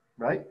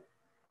 right?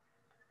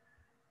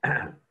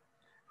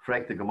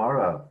 Frank the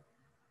Gemara,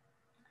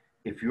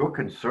 if you're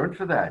concerned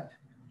for that,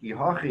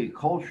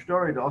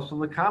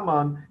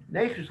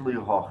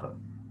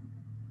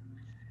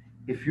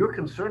 if you're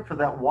concerned for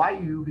that, why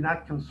are you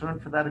not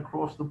concerned for that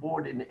across the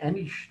board in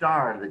any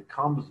shtar that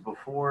comes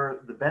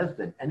before the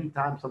Bezdin?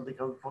 Anytime something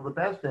comes before the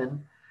Bezdin,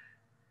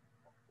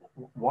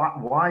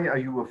 why are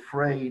you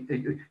afraid?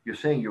 You're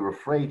saying you're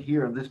afraid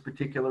here in this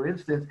particular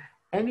instance.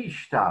 Any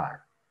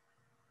shtar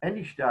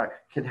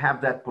can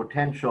have that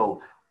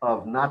potential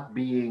of not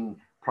being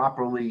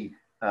properly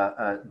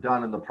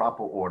done in the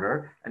proper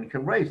order and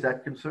can raise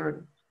that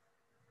concern.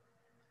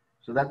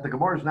 So that the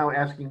Gemara is now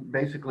asking,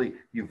 basically,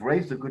 you've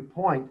raised a good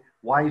point.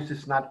 Why is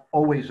this not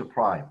always a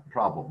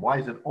problem? Why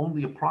is it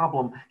only a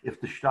problem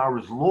if the shtar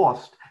is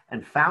lost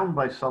and found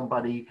by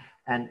somebody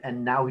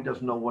and now he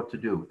doesn't know what to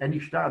do? Any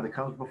shtar that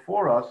comes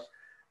before us,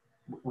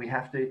 we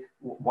have to,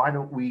 why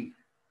don't we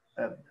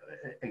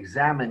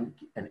examine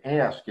and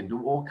ask and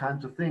do all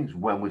kinds of things?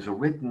 When was it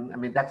written? I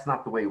mean, that's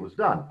not the way it was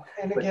done.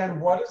 And again,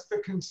 what is the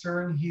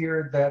concern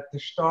here that the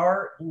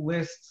shtar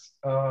lists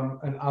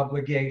an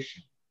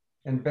obligation?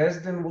 And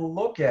Bezdin will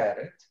look at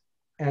it,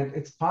 and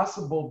it's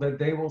possible that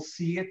they will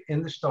see it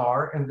in the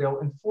shtar and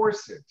they'll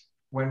enforce it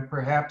when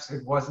perhaps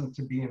it wasn't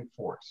to be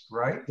enforced,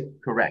 right?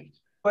 Correct.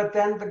 But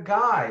then the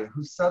guy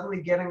who's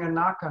suddenly getting a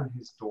knock on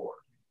his door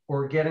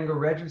or getting a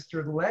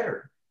registered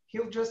letter,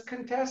 he'll just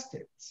contest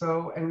it.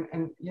 So,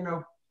 and you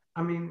know,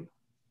 I mean,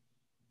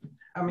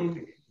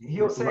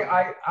 he'll say,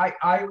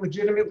 I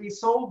legitimately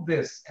sold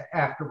this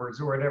afterwards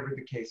or whatever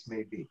the case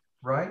may be,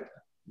 right?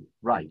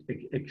 Right,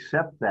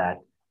 except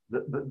that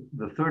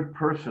the third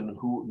person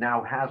who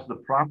now has the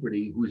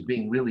property, who's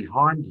being really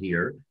harmed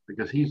here,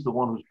 because he's the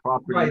one whose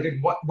property. Right.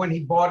 When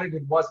he bought it,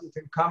 it wasn't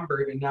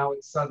encumbered, and now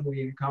it's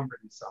suddenly encumbered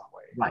in some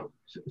way. Right.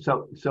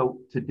 So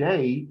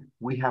today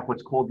we have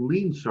what's called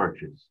lien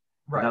searches.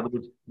 Right. In other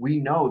words, we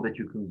know that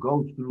you can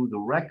go through the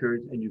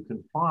records and you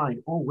can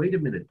find, oh, wait a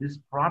minute, this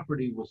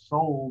property was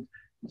sold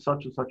on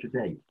such and such a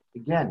day.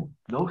 Again,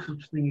 no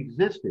such thing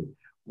existed.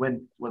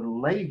 When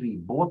Levi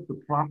bought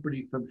the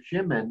property from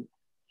Shimon,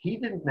 he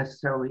didn't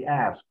necessarily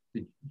ask,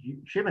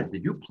 Shimon,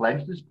 did you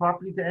pledge this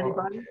property to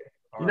anybody? Okay.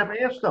 He never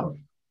asked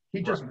him.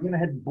 He just went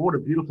ahead and bought a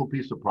beautiful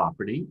piece of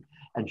property,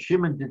 and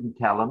Shimon didn't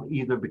tell him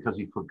either because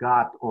he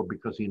forgot or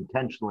because he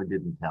intentionally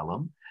didn't tell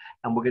him.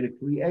 And we're going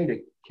to create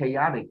a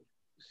chaotic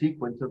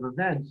sequence of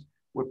events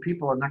where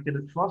people are not going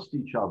to trust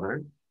each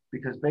other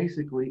because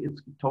basically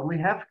it's totally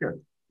hefker.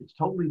 It's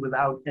totally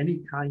without any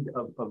kind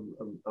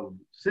of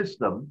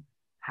system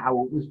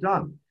how it was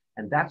done.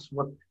 And that's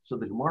what, so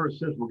the Gemara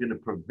says we're going to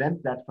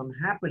prevent that from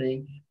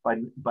happening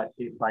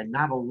by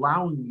not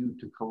allowing you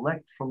to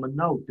collect from a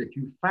note that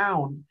you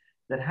found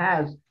that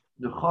has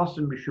the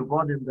chosim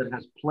mishuvadim, that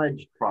has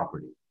pledged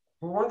property.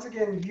 Well, once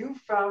again, you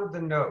found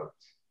the note.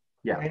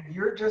 Yeah. And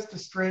you're just a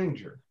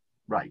stranger.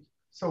 Right.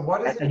 So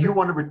what is it? And you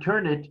want to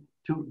return it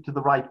to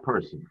the right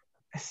person.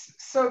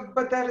 So,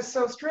 but that is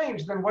so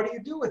strange. Then what do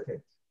you do with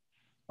it?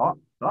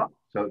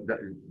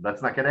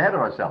 Let's not get ahead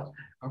of ourselves.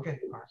 Okay.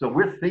 So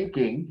we're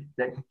thinking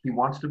that he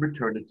wants to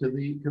return it to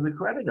the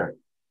creditor.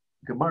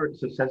 Gemara,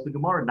 so says the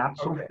Gemara, not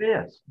so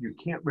fast. You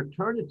can't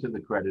return it to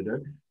the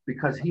creditor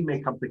because he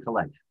may come to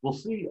collect. We'll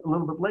see a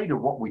little bit later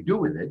what we do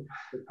with it.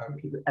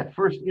 At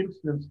first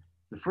instance,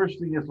 the first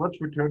thing is let's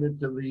return it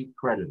to the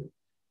creditor.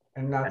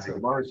 And the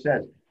Gemara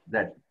says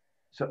that.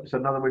 So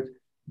in other words,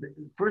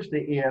 first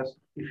they ask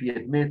if he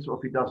admits or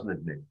if he doesn't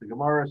admit. The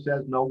Gemara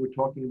says, no, we're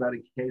talking about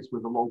a case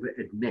where the lover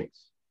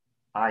admits.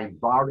 I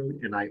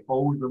borrowed and I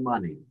owe the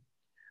money,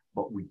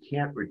 but we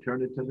can't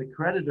return it to the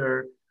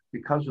creditor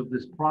because of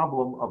this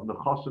problem of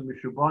nechosim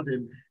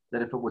mishuvadim,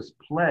 that if it was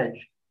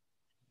pledged,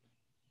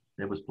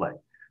 it was pledged.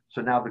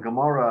 So now the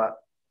Gemara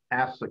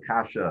asks the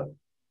kasha,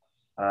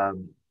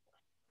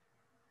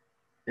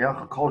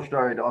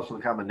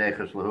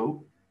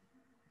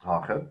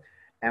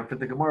 and for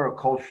the Gemara,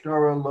 kol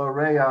shtora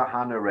loreya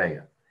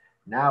hanareya.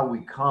 Now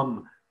we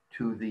come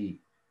to the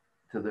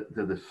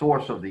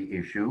source of the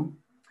issue.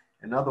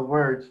 In other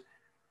words,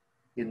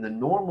 in the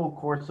normal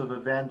course of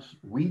events,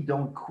 we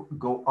don't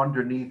go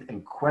underneath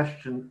and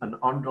question an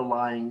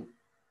underlying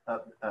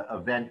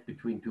event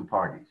between two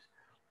parties.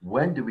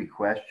 When do we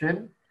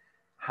question?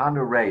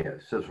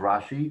 Hanareya, says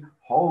Rashi,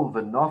 hol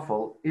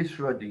v'nofel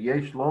isra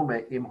diyesh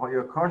lome im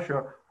hoya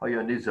kosher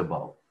hoya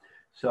nizabo.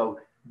 So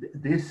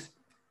this,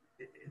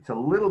 it's a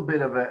little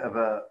bit of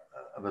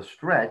a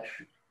stretch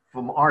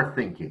from our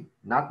thinking,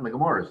 not the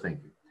Gemara's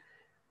thinking.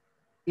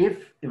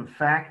 If in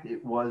fact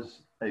it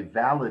was a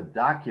valid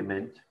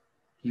document,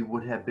 he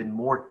would have been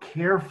more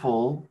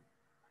careful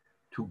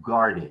to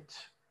guard it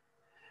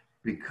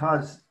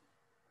because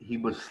he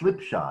was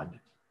slipshod.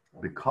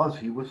 Because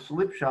he was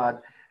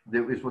slipshod,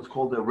 there is what's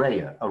called a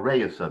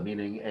reyasa,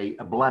 meaning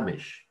a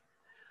blemish.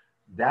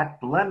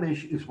 That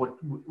blemish is what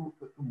the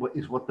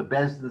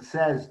Bezdin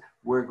says.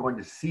 We're going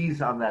to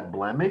seize on that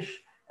blemish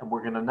and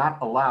we're going to not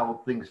allow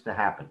things to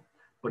happen.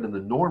 But in the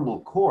normal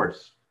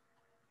course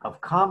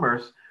of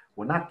commerce,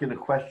 we're not going to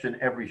question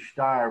every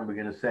shtar and we're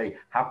going to say,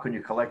 how can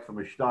you collect from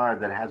a shtar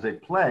that has a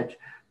pledge?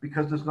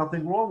 Because there's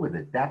nothing wrong with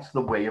it. That's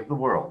the way of the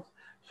world.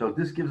 So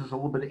this gives us a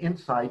little bit of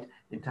insight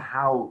into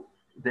how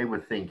they were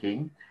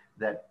thinking,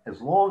 that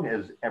as long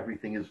as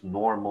everything is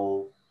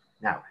normal,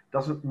 now,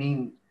 doesn't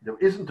mean there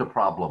isn't a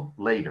problem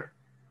later,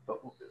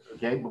 but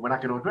we're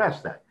not going to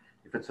address that.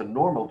 If it's a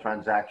normal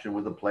transaction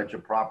with a pledge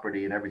of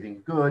property and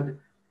everything's good,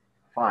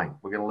 fine,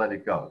 we're going to let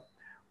it go.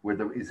 Where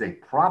there is a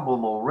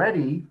problem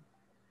already,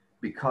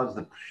 because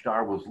the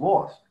shtar was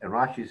lost. And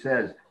Rashi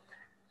says,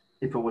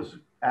 if it was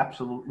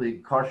absolutely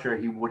kosher,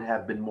 he would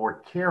have been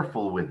more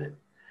careful with it.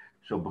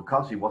 So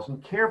because he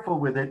wasn't careful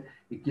with it,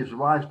 it gives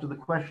rise to the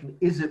question,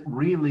 is it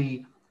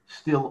really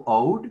still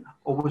owed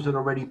or was it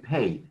already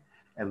paid?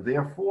 And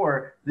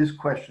therefore, this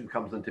question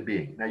comes into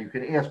being. Now, you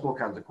can ask all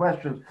kinds of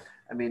questions.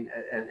 I mean,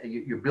 and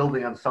you're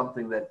building on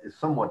something that is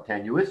somewhat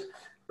tenuous,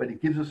 but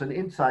it gives us an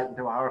insight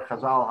into our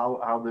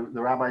Chazal, how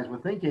the rabbis were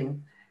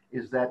thinking,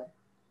 is that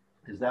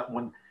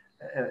when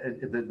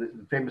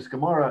the famous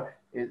Gemara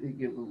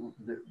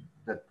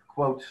that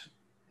quotes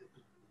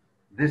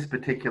this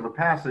particular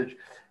passage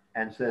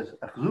and says,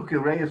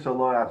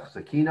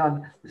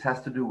 this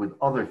has to do with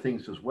other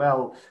things as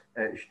well,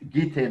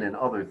 Gitin and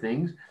other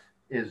things,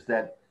 is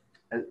that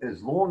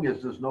as long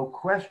as there's no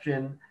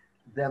question,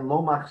 then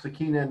lo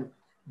machzakinan,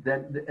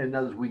 then and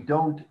as we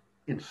don't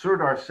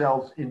insert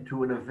ourselves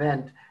into an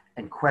event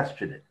and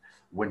question it.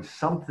 When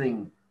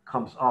something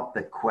comes up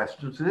that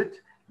questions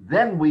it,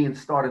 then we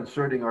start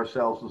inserting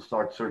ourselves and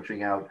start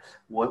searching out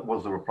what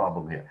was there a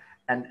problem here.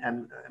 And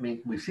I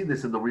mean, we see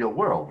this in the real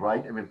world,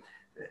 right? I mean,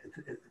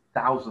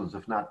 thousands,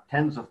 if not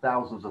tens of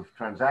thousands of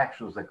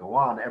transactions that go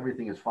on,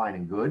 everything is fine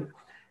and good.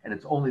 and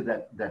it's only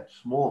that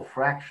small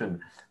fraction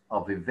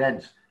of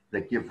events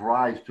that give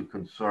rise to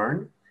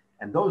concern,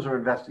 and those are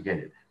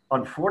investigated.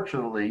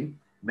 Unfortunately,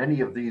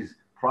 many of these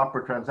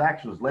proper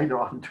transactions later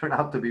on turn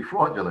out to be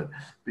fraudulent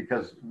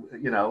because,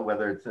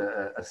 whether it's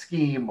a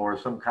scheme or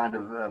some kind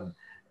of,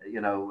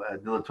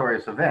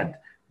 deleterious event.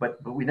 But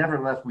we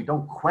nevertheless, we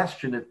don't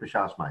question it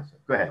b'shas ma'aseh.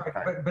 Go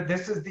ahead. But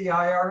this is the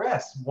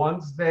IRS.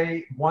 Once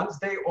they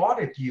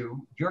audit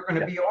you, you're going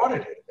to be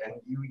audited, and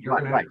you're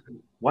right.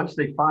 Once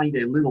they find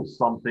a little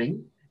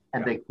something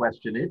and they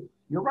question it,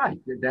 you're right.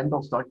 Then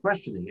they'll start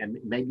questioning, and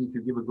maybe if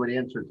you give a good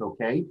answer, it's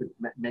okay.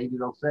 But maybe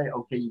they'll say,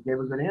 okay, you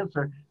gave a good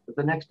answer, but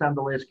the next time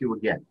they'll ask you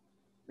again.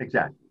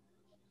 Exactly.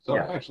 So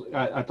actually,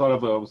 I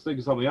was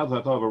thinking something else.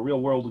 I thought of a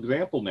real world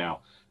example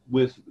now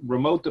with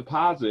remote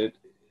deposit.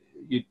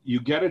 You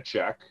get a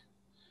check,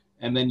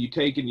 and then you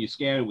take and you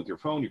scan it with your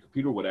phone, your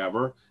computer,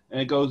 whatever, and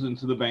it goes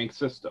into the bank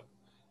system.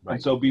 Right.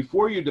 And so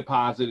before you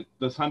deposit,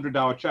 this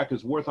 $100 check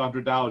is worth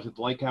 $100. It's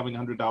like having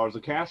 $100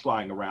 of cash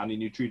lying around,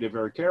 and you treat it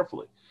very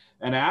carefully.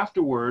 And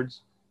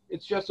afterwards,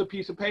 it's just a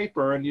piece of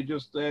paper, and it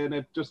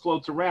just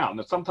floats around.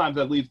 And sometimes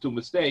that leads to a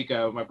mistake.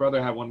 My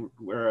brother had one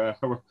where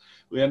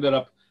we ended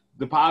up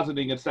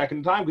depositing a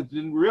second time because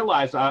didn't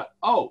realize,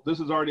 this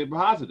is already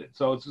deposited.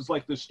 So it's just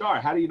like the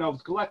star. How do you know if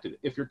it's collected?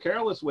 If you're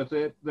careless with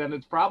it, then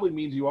it probably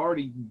means you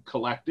already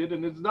collected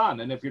and it's done.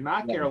 And if you're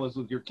not careless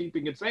with you're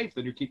keeping it safe,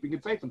 then you're keeping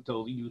it safe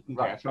until you can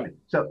cash it.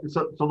 So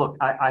look,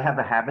 I have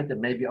a habit, and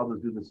maybe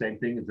others do the same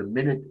thing. Is the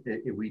minute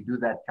if we do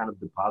that kind of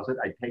deposit,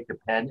 I take a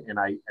pen and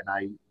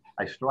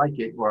I strike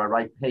it or I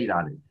write paid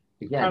on it.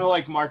 Again, kind of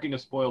like marking a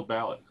spoiled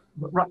ballot.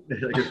 Right,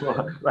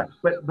 right.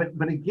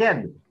 But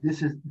again,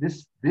 this is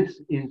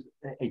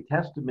a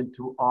testament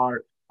to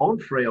our own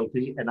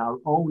frailty and our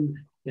own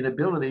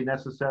inability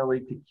necessarily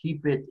to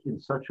keep it in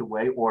such a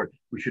way, or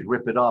we should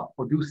rip it up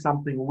or do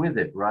something with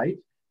it, right?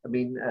 I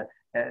mean,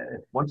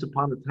 once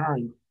upon a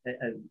time,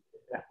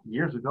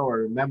 years ago, I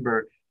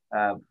remember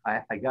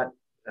I got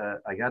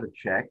a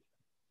check,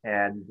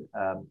 and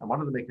I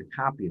wanted to make a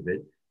copy of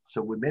it.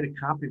 So we made a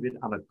copy of it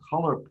on a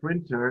color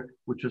printer,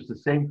 which was the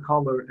same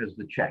color as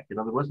the check. In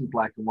other words, it wasn't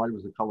black and white, it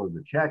was the color of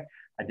the check.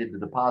 I did the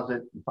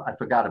deposit, I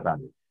forgot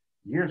about it.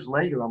 Years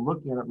later, I'm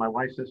looking at it, my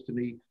wife says to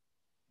me,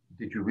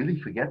 did you really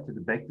forget to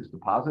make this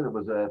deposit? It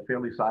was a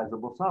fairly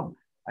sizable sum.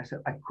 I said,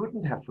 I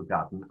couldn't have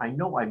forgotten. I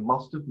know I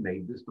must have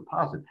made this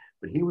deposit.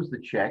 But here was the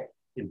check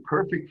in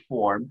perfect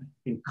form,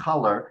 in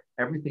color,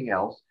 everything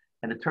else.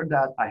 And it turned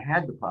out I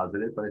had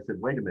deposited, but I said,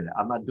 wait a minute,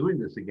 I'm not doing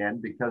this again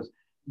because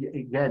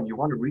again, you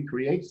want to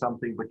recreate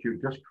something, but you're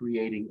just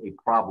creating a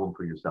problem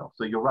for yourself.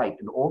 So you're right.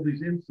 In all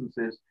these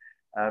instances,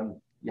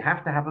 you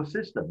have to have a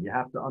system. You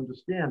have to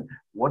understand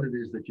what it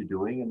is that you're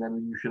doing, and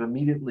then you should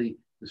immediately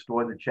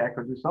destroy the check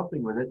or do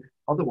something with it.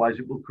 Otherwise,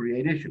 it will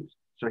create issues.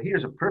 So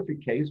here's a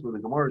perfect case where the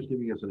Gemara is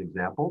giving us an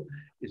example,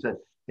 is that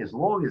as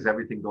long as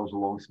everything goes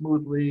along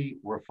smoothly,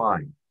 we're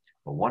fine.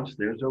 But once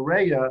there's a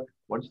raya,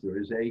 once there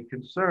is a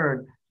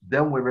concern,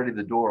 then we're ready,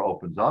 the door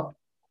opens up,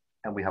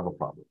 and we have a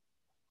problem.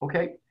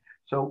 Okay?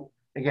 So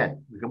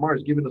again, the Gemara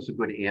has given us a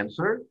good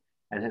answer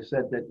and has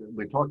said that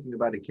we're talking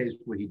about a case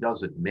where he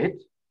does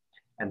admit,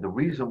 and the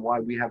reason why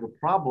we have a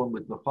problem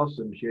with the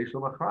chosim sheish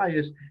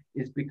l'machrayis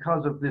is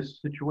because of this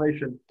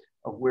situation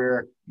of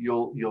where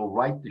you'll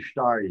write the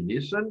shtar in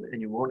Nisan and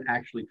you won't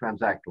actually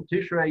transact till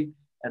Tishrei,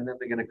 and then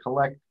they're going to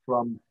collect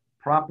from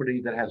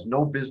property that has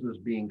no business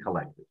being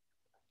collected.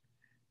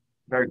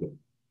 Very good.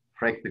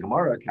 Frek the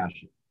Gemara,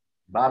 Kasha,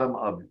 bottom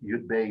of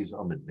Yud Beis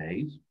Amid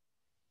Beis.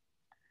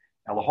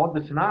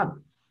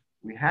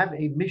 We have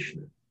a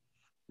Mishnah.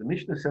 The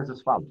Mishnah says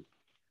as follows: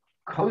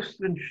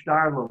 Kostin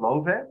shtar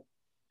lelove,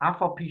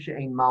 afal pisha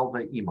ein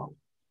malve imo.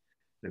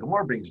 The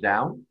Gemara brings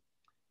down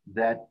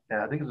that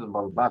I think it's in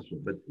Bava Metzia,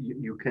 but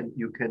you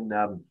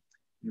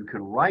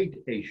can write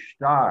a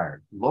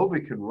shtar. Love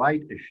can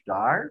write a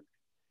shtar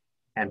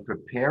and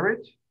prepare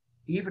it,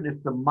 even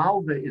if the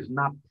malve is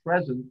not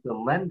present, the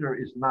lender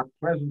is not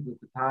present at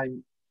the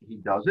time he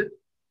does it.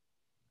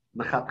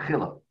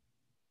 Lechatchila.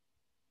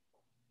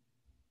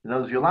 In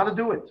other words, you're allowed to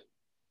do it.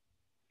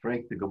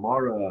 Frank the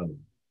Gemara,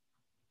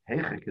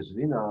 Heicha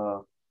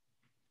Kizvina,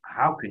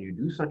 how can you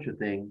do such a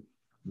thing?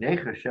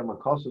 Necha Shema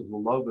Kosov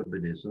Lolova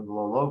Benisan,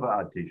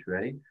 Lolova Ad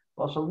Tishrei,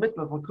 also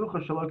Mitva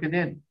Vakucha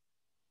Shalokadin.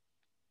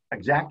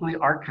 Exactly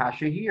our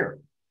kasha here.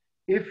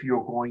 If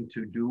you're going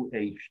to do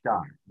a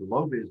shtar, the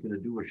Lova is going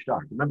to do a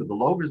shtar. Remember, the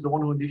Lova is the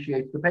one who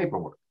initiates the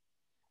paperwork.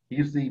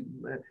 He's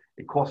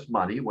it costs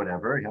money,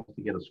 whatever, he has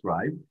to get a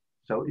scribe.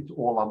 So it's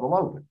all on the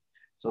Lova.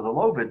 So the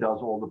Lova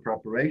does all the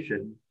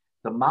preparation.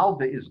 The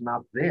Malva is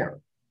not there.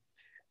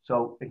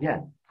 So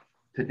again,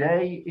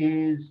 today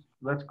is,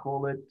 let's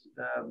call it,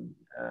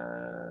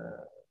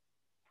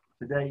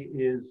 today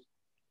is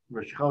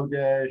Rosh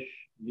Chodesh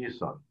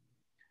Nisan.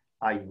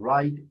 I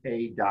write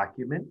a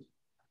document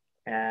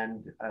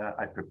and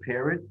I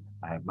prepare it.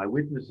 I have my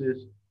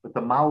witnesses, but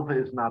the Malva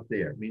is not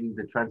there, meaning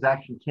the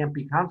transaction can't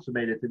be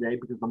consummated today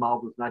because the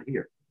Malva is not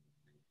here.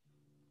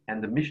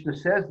 And the Mishnah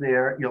says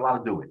there, you're allowed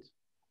to do it.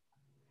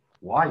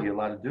 Why you're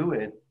allowed to do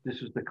it?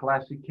 This is the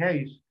classic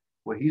case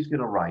where he's going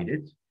to write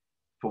it.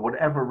 For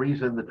whatever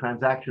reason, the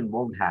transaction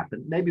won't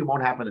happen. Maybe it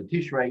won't happen in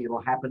Tishrei.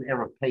 It'll happen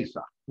Erev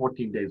Pesach,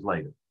 14 days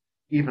later.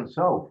 Even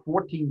so,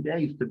 14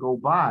 days to go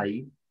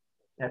by,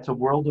 that's a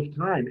world of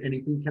time.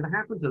 Anything can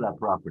happen to that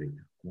property.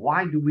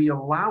 Why do we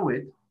allow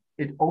it?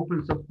 It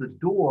opens up the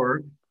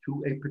door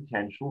to a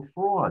potential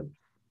fraud.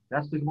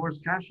 That's the Gemara's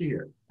kasha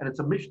here. And it's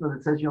a Mishnah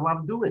that says you're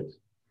allowed to do it.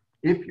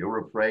 If you're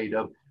afraid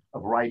of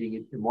writing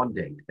it in one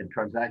date and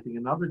transacting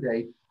another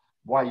date,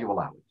 why you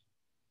allow it?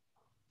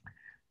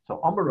 So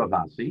Amar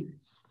Ravasi,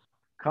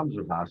 comes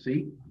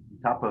Ravasi,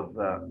 top of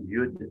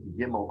Yud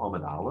Gimel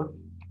Omid Aleph.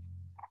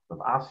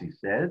 Ravasi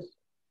says,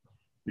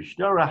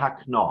 B'shtara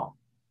Hakna,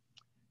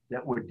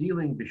 that we're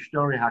dealing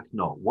B'shtari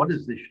Hakna. What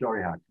is the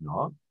B'shtari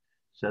Hakna?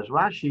 Says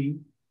Rashi,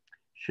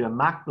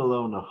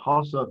 Shemakbelo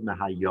Nechosav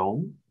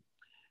Mehayom,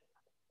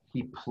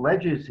 he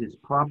pledges his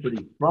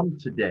property from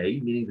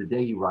today, meaning the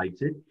day he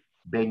writes it,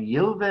 Ben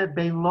Yilveh,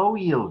 Ben Lo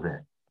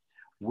Yilveh,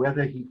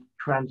 whether he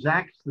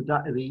transacts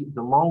the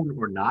loan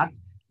or not,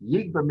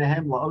 Yigba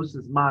Mehem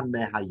La'osas Man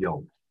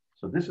Mehayom.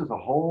 So this is a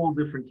whole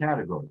different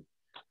category.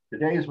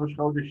 Today is Rosh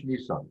Chodesh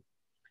Nisan.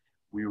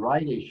 We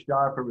write a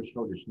shtar for Rosh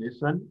Chodesh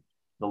Nisan.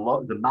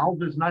 The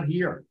Malva is not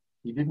here.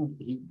 He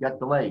got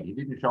delayed. He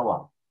didn't show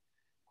up.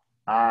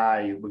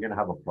 We're going to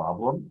have a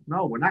problem.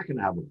 No, we're not going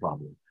to have a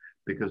problem,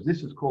 because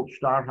this is called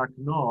shtar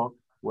hakno,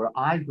 where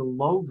I, the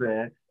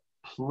loveh,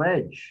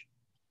 pledge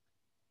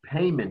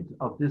payment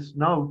of this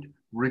note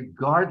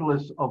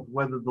regardless of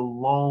whether the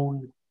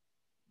loan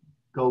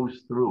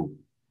goes through.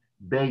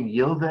 Ben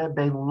yilveh,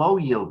 ben lo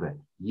yilveh.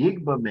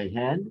 Yigba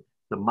mehen,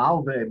 the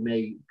malveh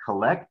may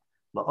collect,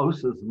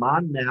 la'osas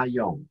man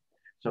mehayom.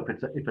 So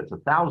if it's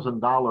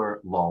 $1,000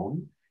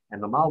 loan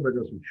and the malveh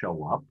doesn't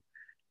show up,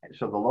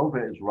 so the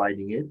loveh is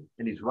writing it,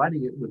 and he's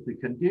writing it with the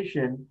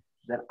condition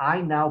that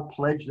I now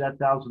pledge that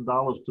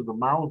 $1,000 to the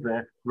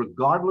malveh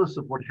regardless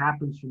of what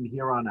happens from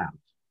here on out.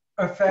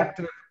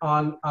 Effective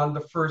on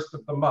the first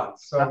of the month.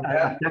 So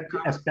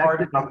effective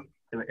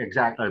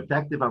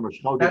on Rosh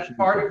Chodesh. That's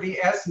part of the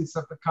essence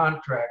of the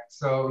contract.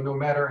 So no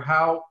matter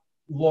how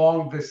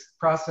long this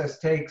process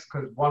takes,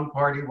 because one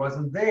party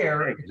wasn't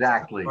there,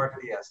 exactly, it's part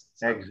of the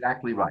essence.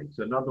 Exactly right.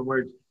 So in other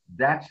words,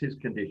 that's his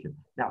condition.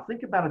 Now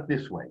think about it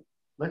this way.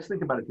 Let's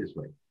think about it this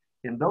way.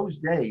 In those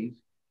days,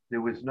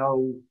 there was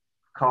no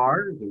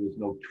car, there was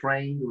no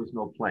train, there was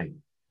no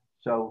plane.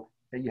 So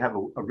you have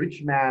a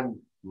rich man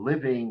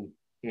living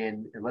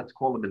in, let's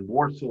call him in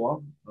Warsaw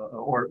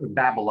or in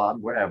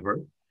Babylon, wherever,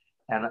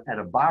 and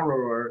a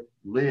borrower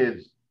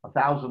lives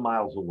 1,000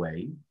 miles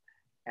away,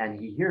 and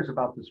he hears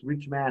about this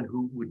rich man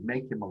who would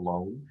make him a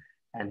loan,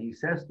 and he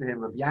says to him,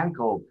 Rabbi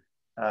Yankel,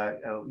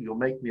 you'll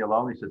make me a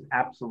loan? He says,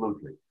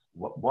 absolutely.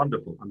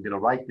 Wonderful. I'm going to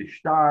write the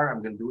shtar.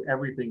 I'm going to do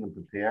everything and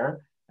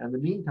prepare. And in the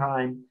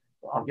meantime,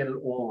 I'll get it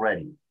all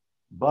ready.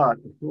 But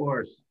of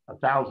course,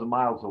 1,000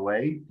 miles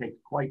away takes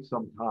quite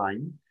some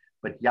time.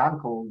 But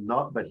Yankel,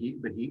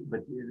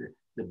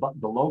 the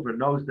lover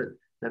knows that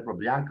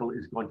Rabbi Yankel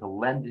is going to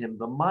lend him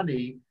the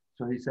money.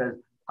 So he says,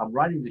 I'm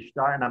writing the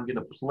shtar and I'm going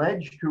to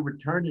pledge to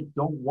return it.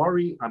 Don't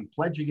worry. I'm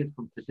pledging it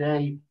from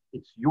today.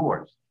 It's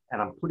yours.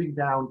 And I'm putting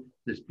down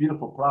this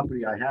beautiful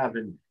property I have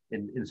in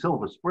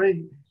Silver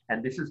Spring,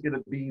 and this is going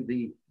to be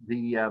the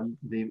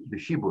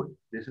shibud.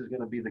 This is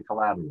going to be the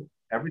collateral.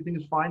 Everything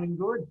is fine and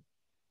good.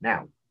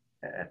 Now,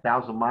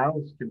 1,000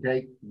 miles can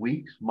take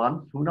weeks,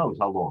 months, who knows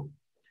how long.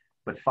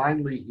 But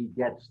finally, he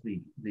gets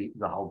the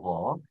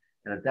halva,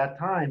 and at that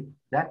time,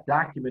 that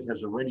document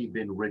has already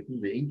been written,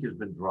 the ink has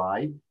been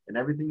dried, and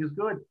everything is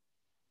good.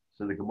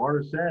 So the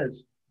Gemara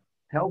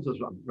tells us,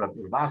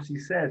 Ravasi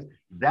says,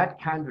 that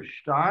kind of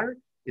shtar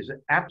is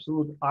an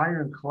absolute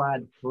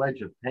ironclad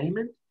pledge of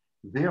payment.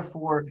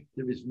 Therefore,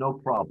 there is no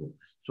problem.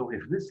 So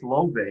if this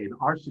loveh in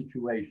our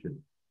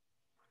situation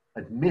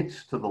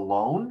admits to the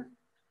loan,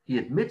 he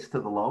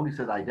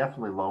said, I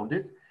definitely loaned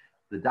it.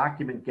 The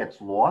document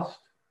gets lost,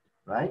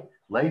 right?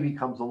 Levi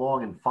comes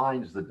along and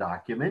finds the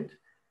document.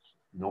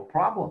 No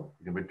problem.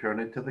 You can return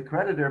it to the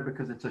creditor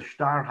because it's a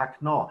shtar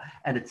hakno.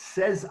 And it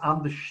says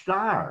on the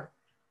shtar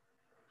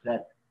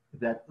that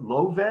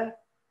loveh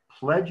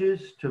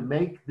pledges to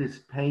make this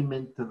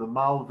payment to the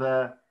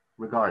malveh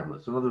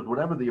regardless. In other words,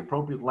 whatever the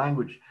appropriate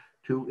language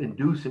to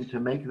induce him to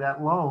make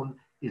that loan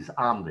is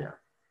on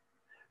there.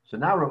 So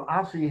now Rav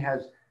Asi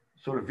has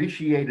sort of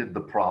vitiated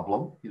the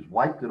problem. He's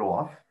wiped it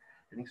off.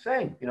 And he's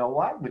saying, you know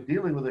what? We're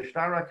dealing with a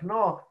shtar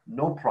hakno,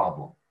 no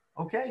problem.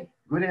 Okay,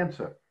 good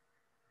answer.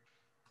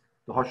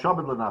 The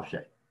Hoshabed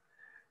L'Nafshe.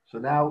 So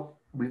now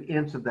we've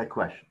answered that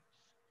question.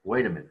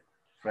 Wait a minute.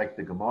 Frek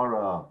the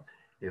Gemara.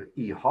 If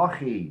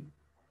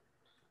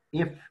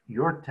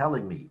you're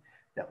telling me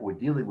that we're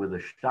dealing with a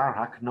shtar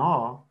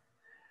hakna,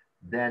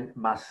 then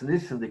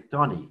masnis and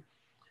diktoni,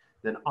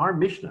 then our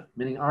Mishnah,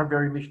 meaning our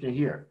very Mishnah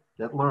here,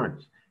 that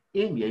learns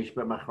im yesh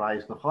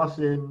b'machrayis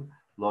nechosim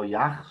lo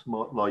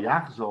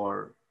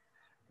yachzor.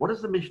 What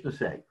does the Mishnah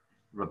say?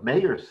 Rav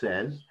Meir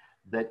says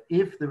that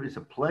if there is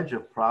a pledge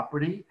of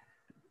property,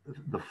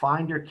 the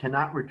finder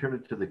cannot return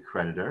it to the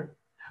creditor.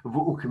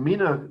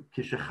 V'ukmina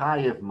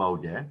kishachayev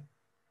modeh.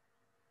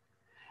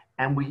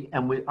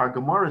 Our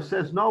Gemara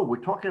says, no, we're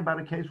talking about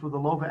a case where the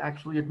lova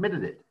actually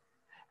admitted it.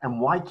 And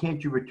why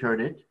can't you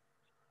return it?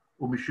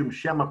 And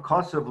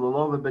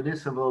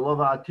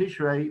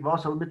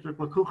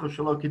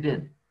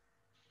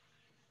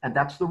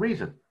that's the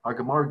reason. Our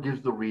Gemara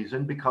gives the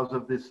reason because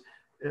of this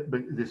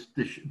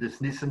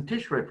Nisan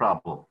Tishrei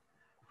problem.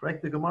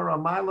 The Gemara,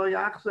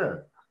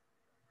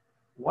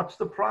 what's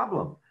the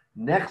problem?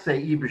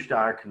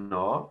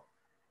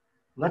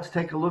 Let's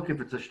take a look if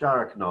it's a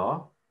shtar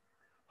kno.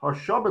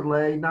 Harshobed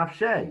le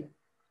nafshe.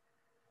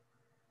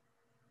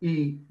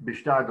 I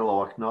bishtar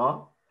delo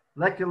kno.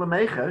 Leke le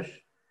mechesh.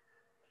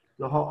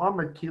 The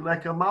ha'omer ki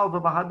leke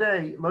malva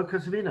bahadei lo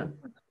kasvinen.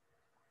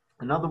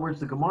 In other words,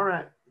 the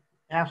Gemara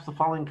asks the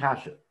following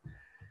kasha.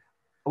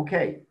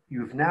 Okay,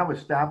 you've now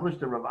established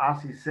that Rav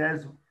Asi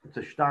says it's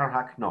a shtar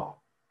hakno.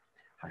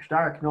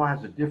 Shtar hakno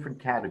has a different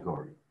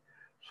category.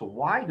 So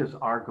why does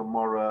our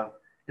Gemara,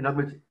 in other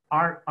words,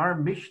 our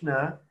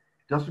Mishnah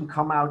doesn't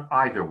come out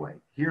either way.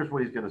 Here's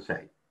what he's going to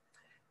say.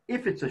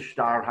 If it's a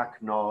shtar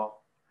hakno,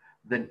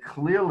 then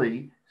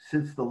clearly,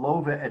 since the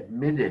lova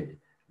admitted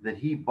that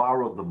he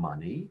borrowed the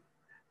money,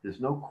 there's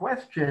no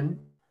question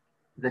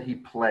that he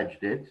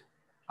pledged it.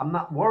 I'm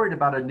not worried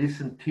about a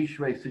Nisan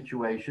Tishrei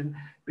situation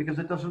because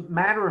it doesn't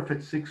matter if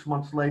it's 6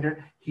 months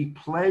later. He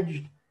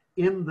pledged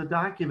in the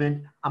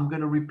document, I'm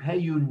going to repay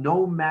you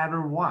no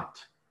matter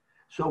what.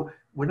 So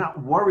we're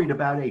not worried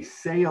about a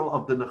sale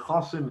of the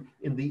nechasim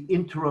in the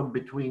interim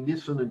between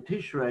Nisan and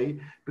Tishrei,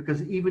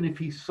 because even if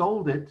he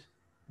sold it,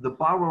 the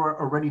borrower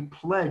already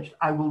pledged,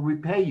 I will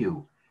repay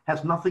you.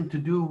 Has nothing to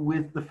do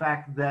with the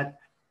fact that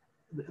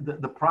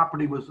the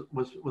property was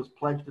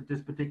pledged at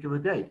this particular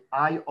date.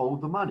 I owe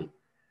the money,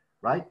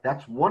 right?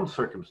 That's one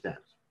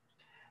circumstance.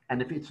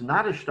 And if it's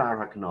not a shtar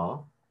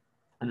hakna,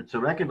 and it's a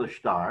regular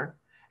shtar,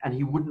 and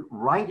he wouldn't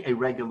write a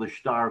regular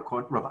shtar,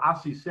 Rav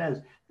Asi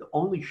says the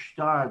only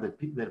shtar that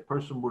a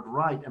person would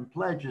write and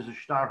pledge is a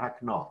shtar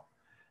hakna.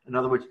 In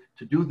other words,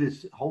 to do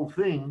this whole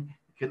thing,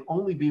 it can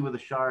only be with a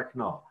shtar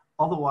hakna.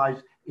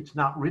 Otherwise, it's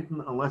not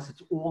written unless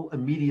it's all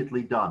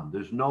immediately done.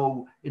 There's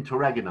no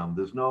interregnum,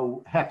 there's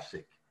no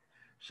hefsek.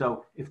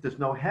 So if there's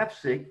no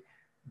hefsek,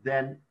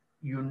 then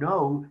you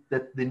know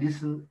that the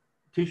Nisan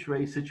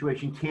Tishrei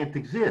situation can't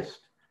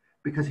exist,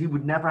 because he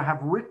would never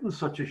have written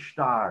such a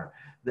shtar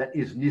that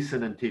is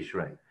Nisan and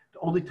Tishrei. The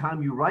only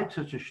time you write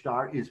such a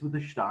shtar is with a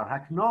shtar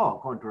hakna,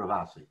 according to Rav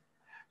Asi.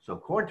 So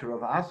according to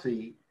Rav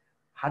Asi,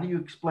 how do you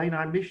explain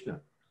our Mishnah?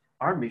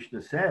 Our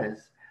Mishnah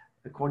says,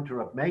 according to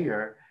Rav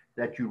Meir,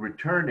 that you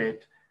return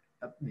it,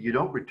 you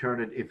don't return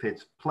it if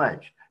it's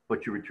pledged,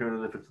 but you return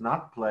it if it's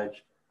not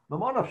pledged,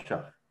 mamonov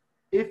shach.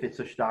 If it's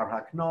a shtar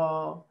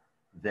hakna,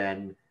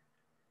 then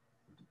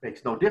it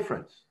makes no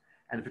difference.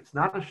 And if it's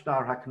not a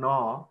shtar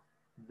hakna,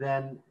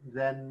 then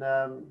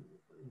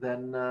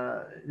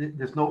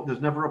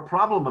there's never a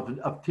problem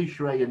of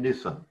Tishrei and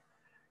Nisan.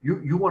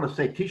 You want to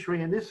say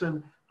Tishrei and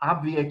Nisan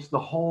obviates the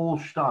whole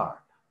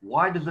shtar.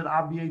 Why does it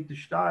obviate the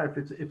shtar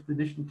if the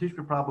Nisan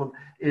Tishrei problem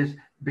is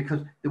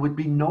because there would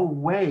be no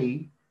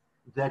way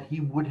that he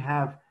would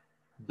have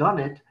done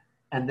it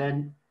and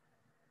then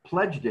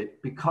pledged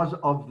it because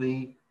of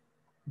the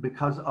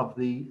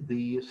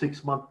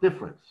 6 month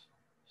difference.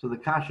 So the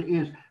kasha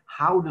is,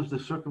 how does the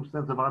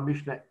circumstance of our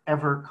Mishnah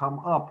ever come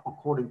up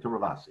according to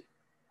Rav Asi?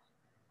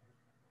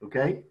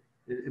 Okay,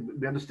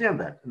 we understand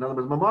that. In other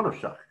words, mamonov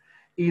shach.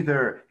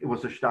 Either it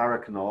was a shtar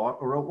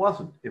hakna or it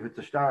wasn't. If it's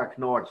a shtar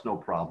hakna, it's no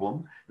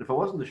problem. If it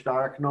wasn't a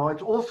shtar hakna,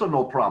 it's also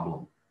no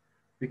problem,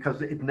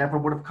 because it never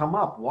would have come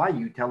up. Why are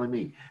you telling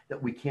me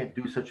that we can't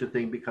do such a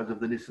thing because of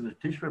the Nisan and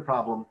Tishrei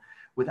problem?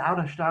 Without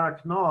a shtar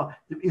hakna,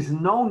 there is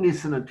no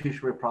Nisan and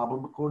Tishrei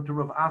problem. According to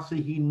Rav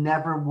Asi, he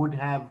never would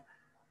have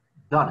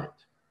done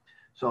it.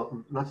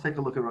 So let's take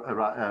a look at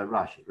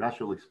Rashi.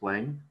 Rashi will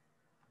explain.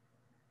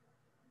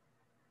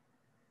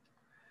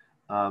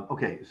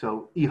 Okay,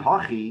 so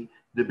ihachi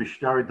the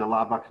b'shtar de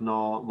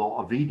labakna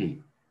lo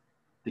avidi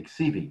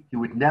diksivi. He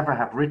would never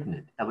have written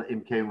it. Ela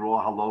imke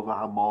roa halova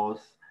hamos,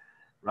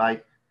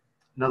 right?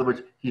 In other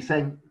words, he's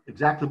saying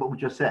exactly what we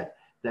just said.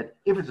 That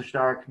if it's a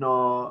shtar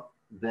hakna,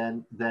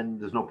 then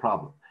there's no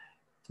problem.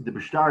 The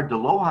b'shtar de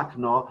lo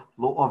hakna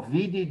lo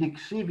avidi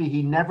diksivi.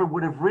 He never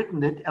would have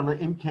written it. Ela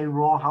imke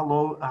roa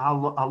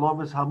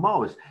halovas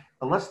hamos.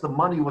 Unless the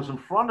money was in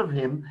front of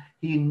him,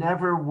 he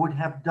never would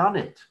have done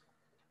it.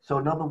 So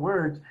in other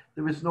words,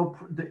 it's not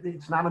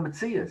a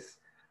Metzias.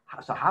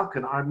 So how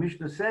can our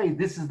Mishnah say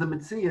this is the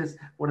Metzias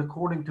when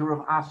according to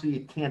Rav Asi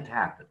it can't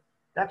happen?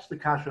 That's the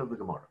kasha of the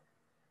Gemara.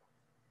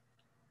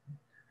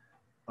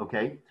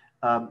 Okay.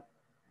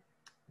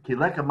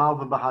 Kileka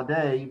malva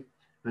bahadei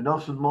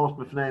v'nosun mos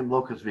b'fneim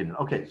lokas vinin.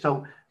 Okay,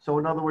 so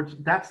in other words,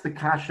 that's the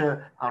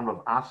kasha on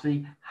Rav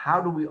Asi. How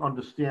do we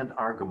understand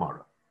our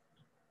Gemara?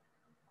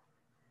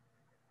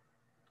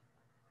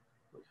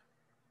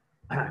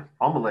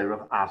 Amalei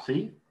Rav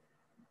Asi.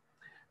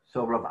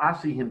 So Rav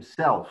Asi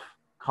himself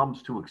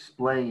comes to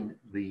explain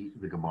the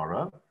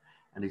Gemara,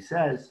 and he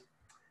says,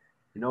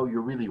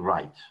 you're really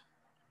right.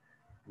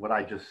 What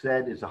I just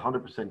said is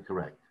 100%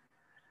 correct.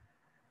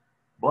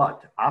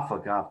 But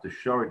afagav the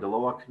shor de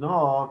lo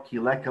akno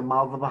kileka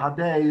malva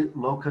v'hadei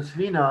lo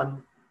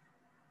kasvinan.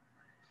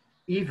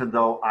 Even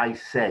though I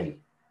say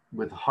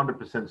with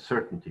 100%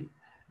 certainty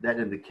that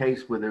in the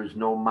case where there's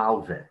no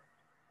malve,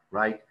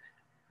 right,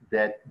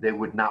 that they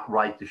would not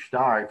write the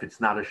shtar if it's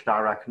not a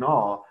shtar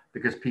akno,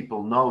 because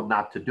people know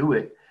not to do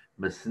it.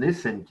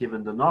 Mesnisin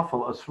given the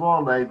nafal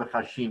asrole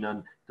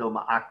v'chashinan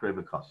dilma akre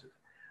v'kosiv.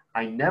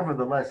 I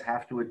nevertheless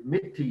have to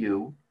admit to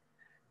you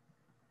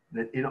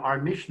that in our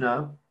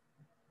Mishnah,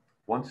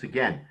 once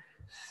again,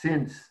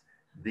 since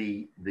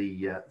the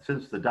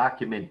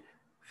document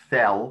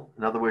fell,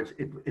 in other words,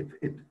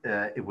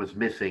 it was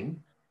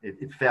missing,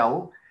 it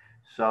fell,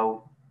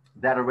 so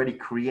that already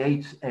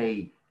creates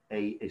a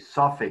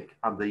suffix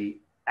on the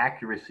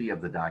accuracy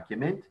of the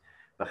document.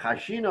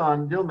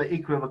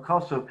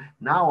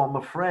 Now I'm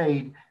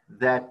afraid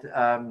that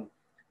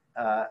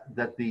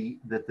that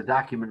the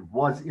document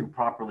was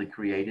improperly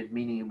created,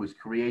 meaning it was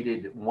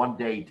created one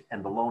date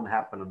and the loan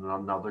happened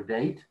on another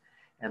date,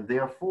 and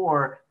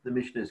therefore the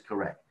Mishnah is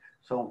correct.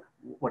 So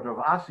what Rav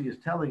Asi is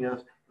telling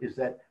us is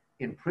that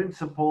in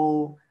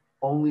principle,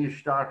 only a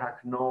shtar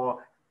hakno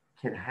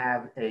can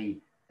have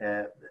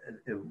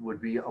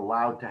would be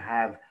allowed to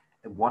have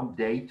one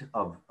date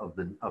of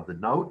the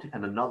note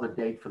and another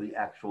date for the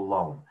actual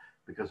loan,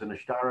 because in a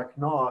shtar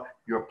hakno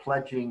you're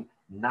pledging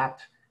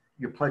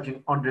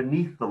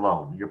underneath the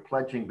loan. You're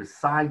pledging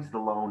besides the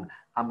loan,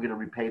 I'm going to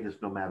repay this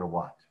no matter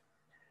what.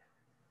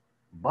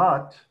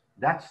 But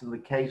that's in the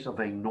case of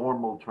a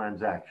normal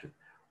transaction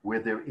where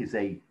there is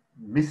a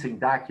missing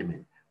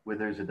document, where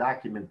there's a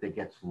document that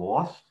gets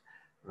lost.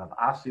 Rav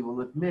Asi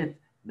will admit,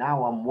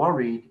 now I'm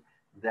worried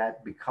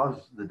that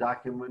because the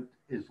document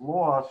is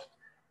lost,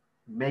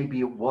 maybe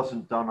it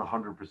wasn't done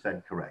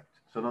 100% correct.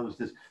 So in other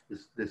words,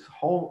 this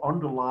whole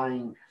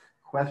underlying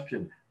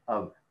question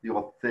of the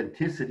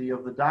authenticity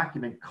of the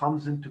document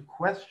comes into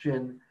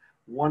question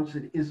once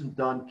it isn't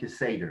done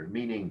keseder,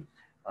 meaning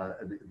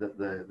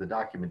the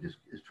document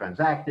is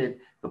transacted,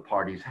 the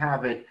parties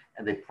have it,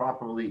 and they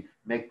properly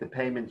make the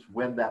payments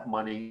when that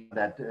money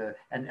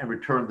and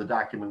return the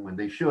document when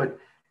they should,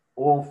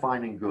 all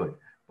fine and good.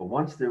 But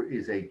once there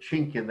is a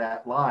chink in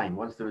that line,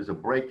 once there is a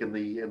break in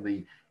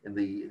the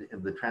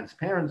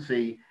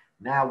transparency,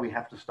 now we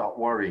have to start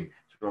worrying.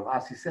 So Rav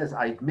Asi says,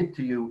 I admit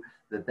to you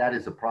that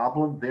is a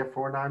problem.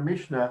 Therefore, in our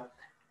Mishnah,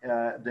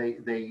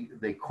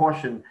 they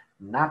caution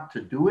not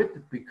to do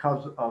it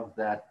because of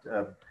that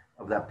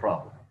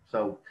problem.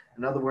 So,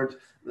 in other words,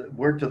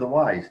 word to the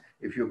wise: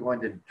 if you're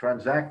going to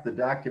transact the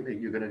document,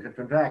 you're going to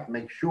transact.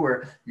 Make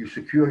sure you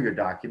secure your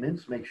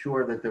documents. Make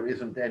sure that there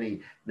isn't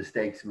any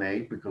mistakes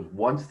made, because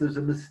once there's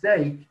a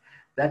mistake,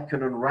 that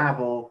can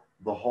unravel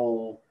the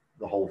whole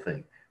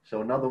thing.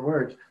 So, in other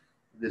words,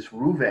 this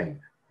Reuven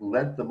who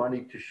lent the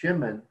money to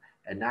Shimon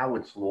and now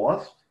it's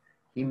lost,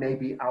 he may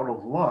be out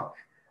of luck.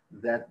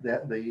 That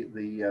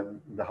the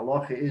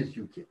halacha is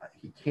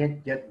he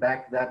can't get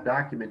back that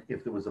document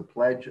if there was a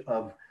pledge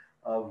of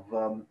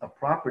a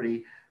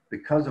property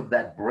because of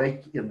that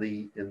break in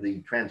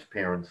the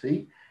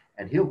transparency,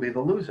 and he'll be the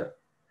loser.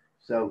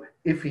 So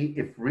if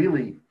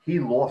really he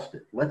lost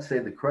it, let's say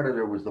the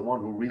creditor was the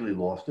one who really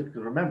lost it,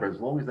 because remember, as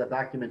long as that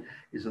document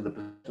is in the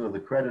possession of the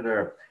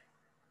creditor,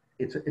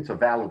 it's a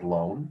valid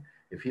loan.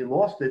 If he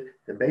lost it,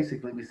 then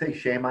basically we say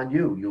shame on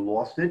you. You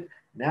lost it.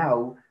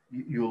 Now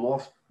you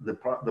lost the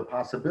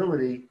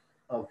possibility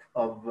of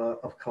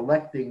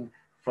collecting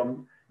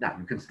from. Now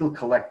you can still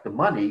collect the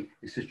money.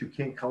 It's just you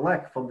can't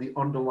collect from the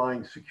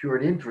underlying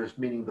secured interest,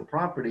 meaning the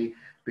property,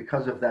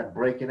 because of that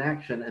break in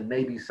action, and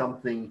maybe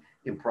something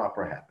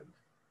improper happened.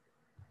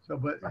 So,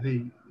 but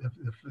Right.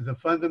 the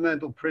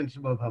fundamental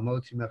principle of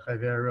hamotzi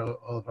mechavero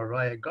of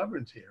haraya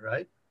governs here,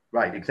 right?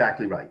 Right.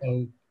 Exactly right.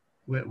 So,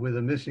 with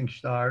a missing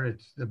star,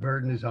 the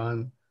burden is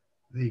on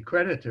the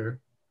creditor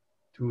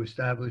to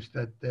establish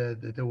that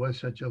there was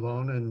such a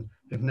loan, and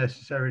if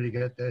necessary, to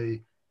get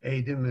the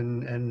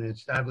AIDM and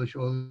establish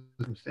all the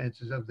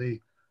circumstances of the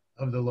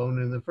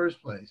loan in the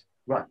first place.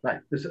 Right.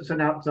 So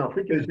now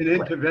think There's an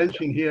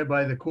intervention here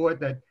by the court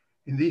that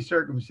in these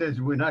circumstances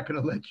we're not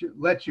going to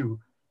let you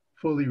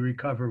fully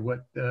recover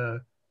what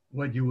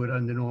you would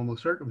under normal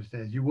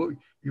circumstances.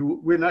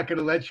 We're not going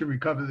to let you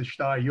recover the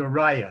shtar, your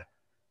raya.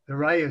 The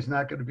raya is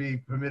not going to be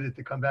permitted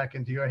to come back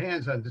into your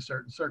hands under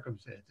certain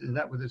circumstances. Isn't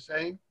that what they're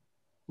saying?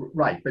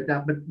 Right, but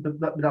now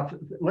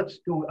let's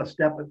go a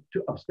step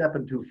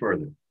and two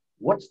further.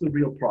 What's the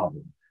real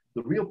problem?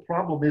 The real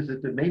problem is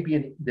that there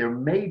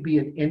may be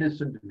an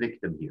innocent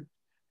victim here.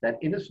 That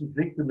innocent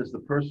victim is the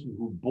person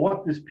who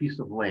bought this piece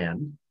of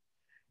land,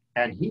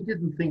 and he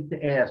didn't think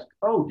to ask,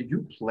 oh, did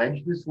you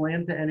pledge this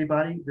land to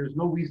anybody? There's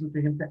no reason for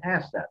him to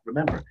ask that,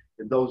 remember,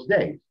 in those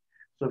days.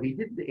 So he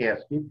didn't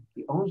ask it.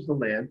 He owns the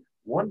land.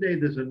 One day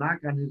there's a knock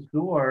on his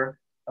door.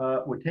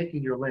 We're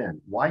taking your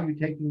land. Why are you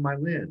taking my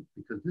land?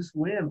 Because this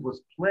land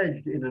was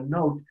pledged in a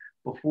note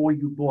before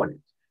you bought it.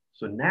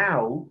 So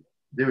now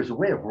there's a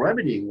way of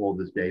remedying all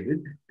this,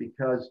 David,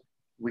 because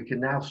we can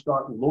now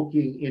start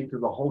looking into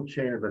the whole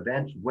chain of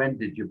events. When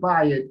did you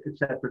buy it, et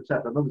cetera, et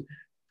cetera. In other words,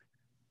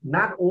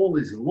 not all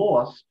is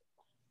lost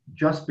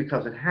just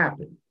because it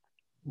happened.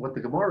 What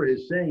the Gemara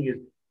is saying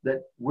is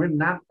that we're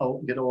not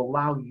going to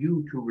allow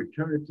you to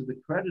return it to the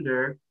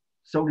creditor,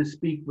 so to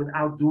speak,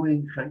 without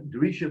doing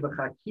drisha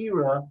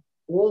v'chakira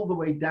all the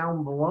way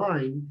down the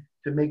line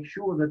to make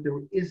sure that there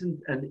isn't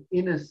an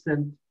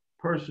innocent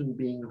person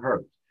being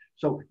hurt.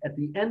 So at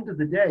the end of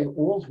the day,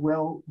 all's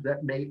well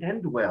that may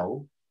end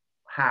well.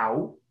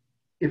 How?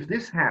 If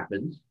this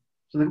happens,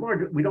 so the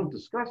Gemara, we don't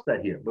discuss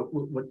that here, but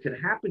what can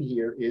happen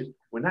here is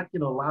we're not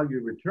going to allow you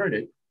to return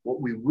it.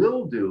 What we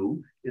will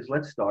do is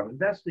let's start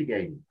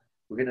investigating.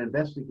 We're going to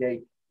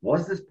investigate,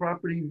 was this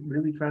property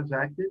really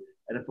transacted?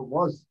 And if it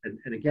was, and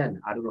again,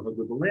 I don't know how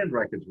good the land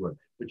records were,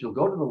 but you'll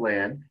go to the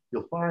land,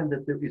 you'll find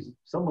that there is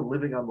someone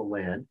living on the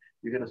land.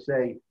 You're going to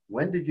say,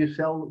 when did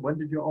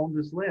you own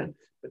this land?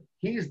 But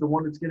he's the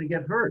one that's going to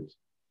get hurt,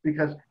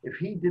 because if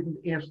he didn't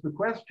ask the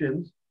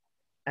questions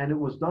and it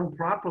was done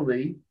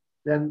properly,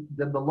 then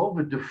the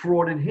lover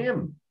defrauded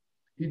him.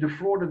 He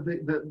defrauded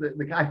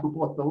the guy who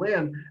bought the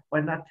land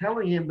by not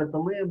telling him that the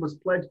land was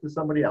pledged to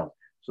somebody else.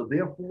 So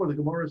therefore, the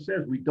Gemara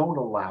says we don't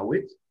allow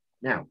it.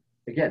 Now,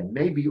 again,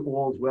 maybe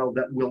all's well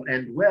that will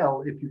end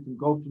well if you can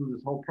go through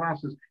this whole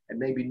process and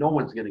maybe no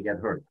one's going to get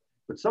hurt.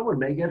 But someone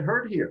may get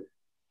hurt here.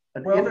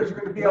 Well, there's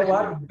going to be a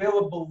lot of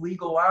billable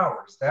legal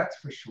hours, that's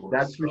for sure.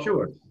 That's for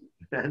sure.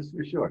 That's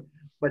for sure.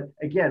 But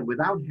again,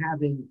 without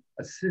having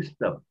a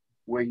system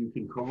where you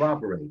can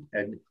corroborate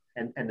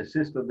and a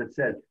system that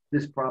says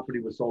this property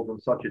was sold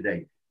on such a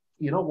day.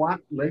 You know what?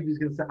 Levi's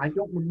going to say, I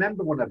don't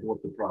remember when I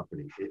bought the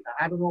property.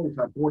 I don't know if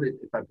I put it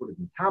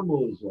in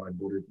Tammuz or I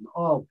bought it in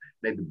Av,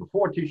 maybe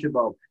before Tisha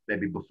B'Av,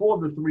 maybe before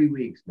the 3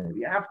 weeks,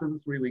 maybe after the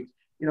 3 weeks.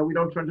 You know, we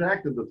don't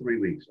transact in the 3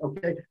 weeks.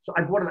 Okay, so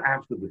I bought it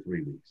after the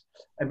 3 weeks.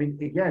 I mean,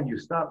 again, you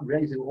start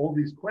raising all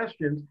these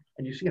questions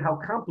and you see how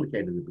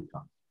complicated it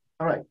becomes.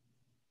 All right.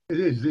 It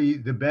is the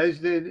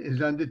Beis Din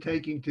is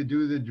undertaking to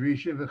do the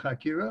Drisha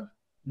v'Chakira?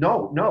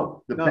 No.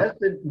 The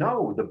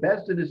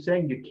Beis Din is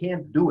saying you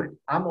can't do it.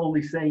 I'm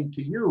only saying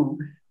to you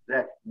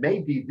that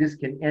maybe this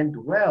can end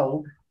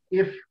well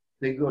if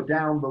they go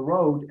down the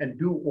road and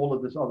do all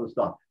of this other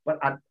stuff. But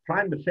at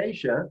prima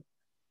facie,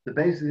 the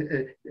Beis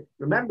Din,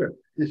 remember,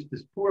 this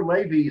poor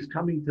Levi is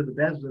coming to the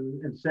Beis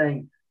Din and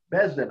saying,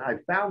 Beis Din, I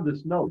found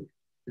this note.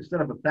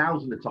 Instead of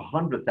 $1,000, it's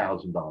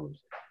 $100,000.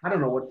 I don't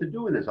know what to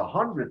do with this.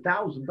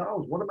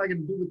 $100,000. What am I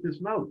going to do with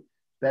this note?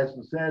 Beis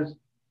Din says,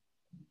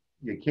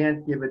 you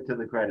can't give it to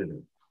the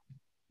creditor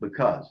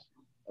because,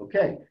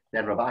 okay,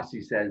 then Rav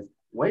Asi says,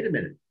 wait a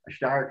minute, a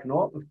shtar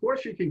knol, of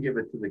course you can give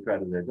it to the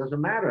creditor. It doesn't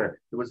matter.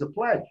 There was a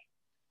pledge.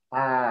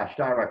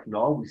 Shtar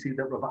knol, we see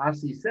that Rav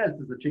Asi says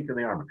there's a chink in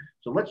the armor.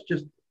 So let's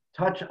just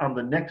touch on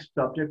the next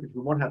subject, which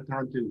we won't have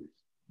time to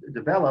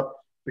develop,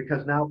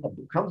 because now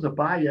comes a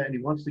buyer and he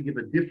wants to give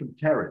a different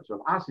teretz.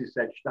 So Rav Asi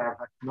said, shtar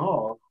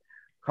knol,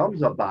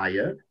 comes a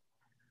buyer,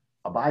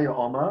 Abaya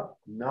Oma,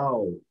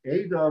 no.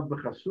 Edav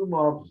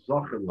v'chasumov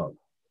zochenlo.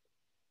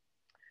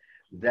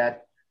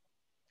 That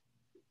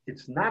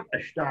it's not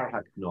a shtar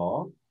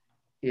hakno,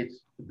 it's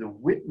the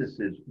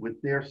witnesses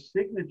with their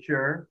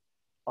signature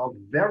of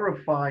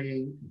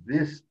verifying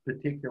this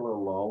particular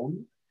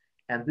loan.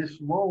 And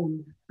this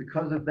loan,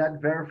 because of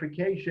that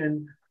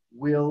verification,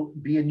 will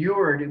be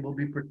inured, it will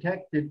be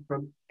protected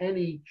from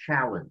any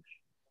challenge.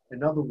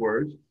 In other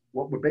words,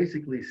 what we're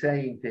basically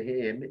saying to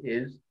him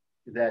is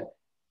that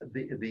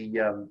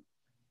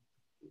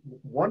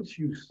once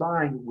you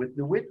sign with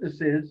the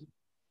witnesses,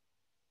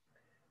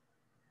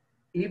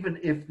 even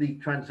if the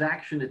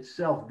transaction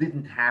itself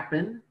didn't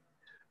happen,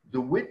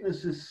 the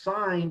witnesses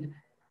signed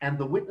and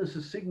the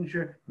witness's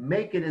signature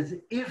make it as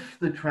if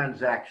the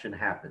transaction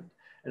happened.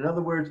 In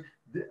other words,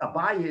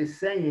 Abaya is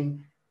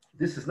saying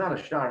this is not a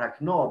shtar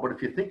hakno, but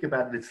if you think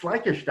about it, it's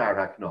like a shtar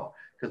hakno,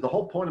 because the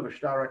whole point of a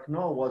shtar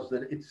hakno was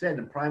that it said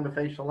in prima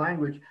facie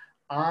language,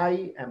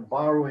 I am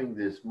borrowing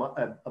this.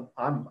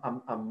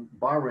 I'm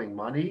borrowing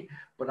money,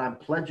 but I'm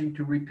pledging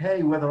to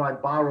repay whether I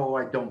borrow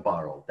or I don't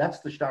borrow.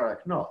 That's the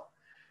shtar hakno.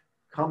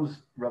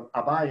 Comes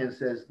Abaya and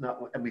says,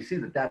 no, and we see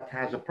that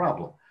has a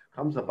problem.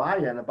 Comes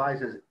Abaya and Abaya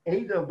says,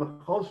 Eda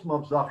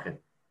b'chosmov zachin.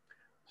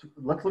 So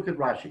let's look at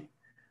Rashi.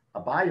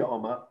 Abaya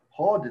Oma,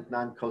 hodit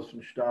nan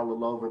kosun shtar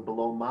lelova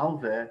below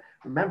malve.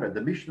 Remember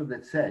the Mishnah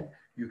that said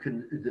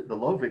the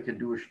lova can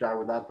do a shtar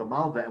without the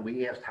malve, and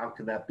we asked how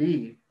can that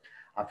be?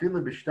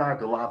 Afilu b'shtar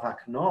delav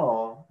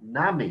hakno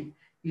nami.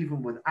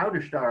 Even without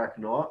a shtar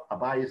hakno,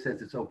 Abaya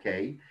says it's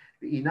okay.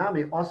 The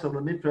inami also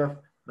lemitraf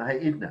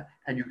maha'idna,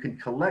 and you can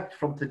collect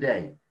from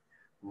today.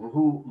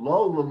 V'hu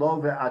lo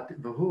love at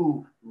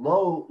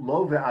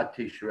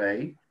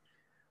tishrei,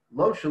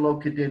 lo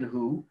shelo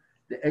kedinhu.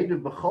 The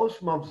Edav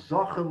b'chosmav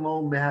zachem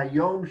lo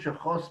mehayom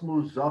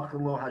shechosmu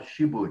zachem lo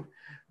hashibud.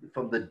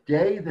 From the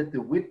day that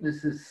the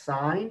witnesses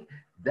signed,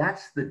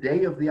 that's the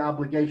day of the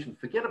obligation.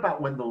 Forget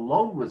about when the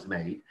loan was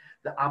made.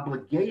 The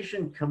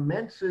obligation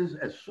commences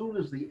as soon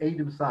as the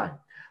Edav signed.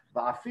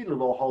 Va'afilu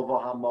lo hova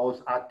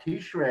hamos at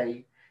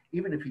tishrei.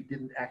 Even if he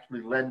didn't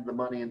actually lend the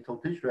money until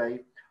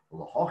Tishrei,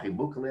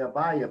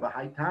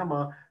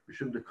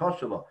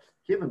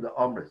 given the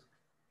Omris.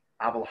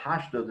 Aval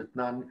hashda that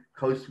nan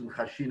kosim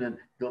chashinan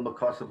dilma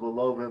kosav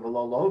lolova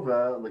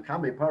v'lolova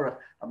lekame parach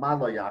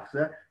amalo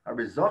yachze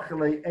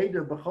arizochele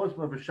eda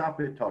b'chosma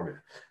v'shapir torich.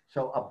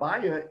 So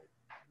Abaya,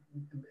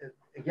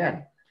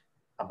 again,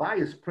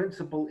 Abaya's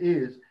principle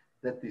is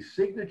that the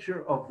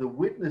signature of the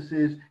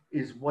witnesses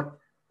is what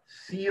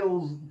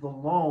seals the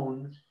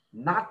loan,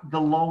 not the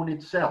loan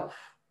itself.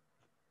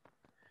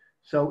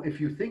 So if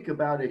you think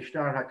about a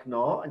shtar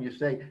hakno and you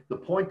say the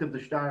point of the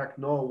shtar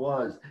hakno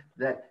was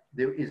that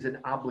there is an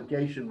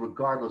obligation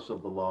regardless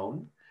of the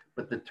loan,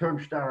 but the term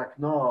shtar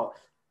hakno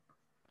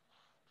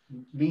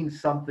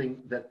means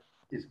something that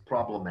is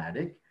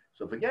problematic.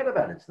 So forget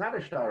about it. It's not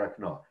a shtar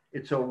hakno.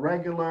 It's a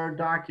regular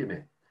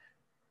document.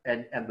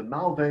 And the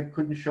Malveh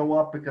couldn't show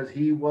up because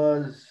he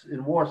was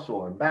in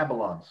Warsaw, in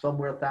Babylon,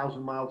 somewhere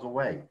 1,000 miles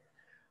away.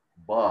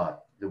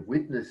 But the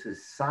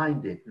witnesses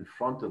signed it in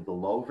front of the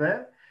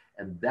Loveh,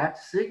 and that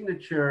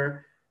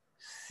signature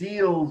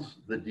seals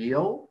the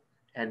deal.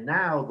 And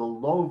now the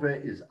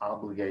Loveh is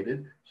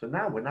obligated. So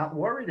now we're not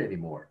worried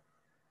anymore.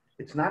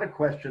 It's not a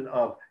question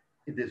of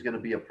if there's going to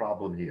be a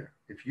problem here.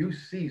 If you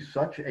see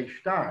such a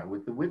shtar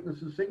with the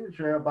witness's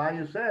signature,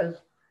 Abaya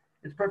says,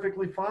 it's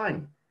perfectly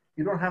fine.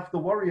 You don't have to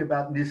worry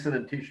about Nisan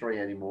and Tishrei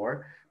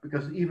anymore,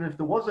 because even if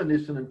there was a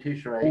Nisan and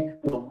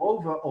Tishrei, the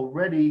Loveh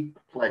already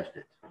pledged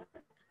it.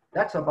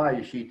 That's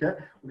Abaya Shita.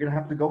 We're going to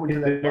have to go into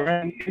that. Is there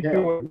any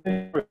issue of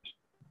interest?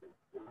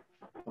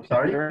 I'm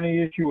sorry? Is there any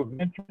issue of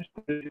interest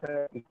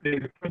to pay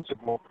the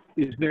principal?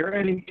 Is there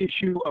any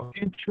issue of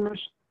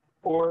interest,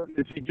 or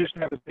does he just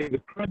have to pay the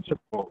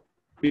principal?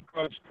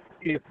 Because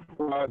if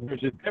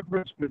there's a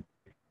difference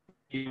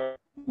between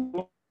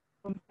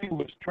the thing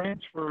was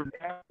transferred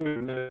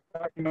after the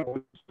document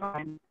was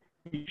signed,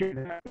 he should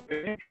have to pay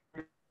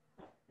interest.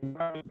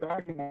 Not a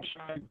document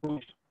signed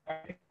post.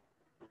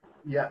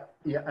 Yeah,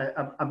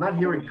 I'm not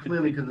hearing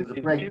clearly because there's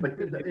a break, but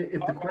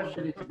if the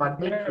question is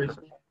about interest,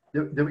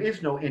 there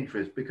is no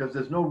interest because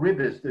there's no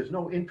ribis, there's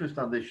no interest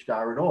on this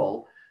shtar at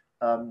all.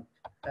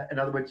 In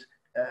other words,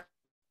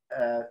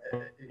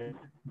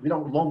 we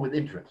don't loan with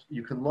interest.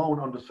 You can loan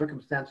under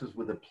circumstances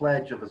with a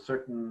pledge of a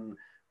certain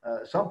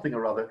something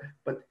or other,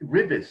 but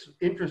ribis,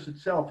 interest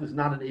itself, is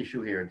not an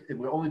issue here.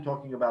 We're only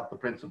talking about the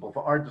principle.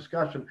 For our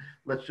discussion,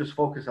 let's just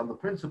focus on the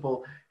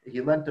principle.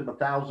 He lent him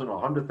 1,000 or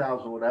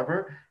 100,000,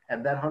 whatever,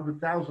 and that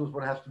 100,000 is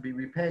what has to be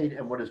repaid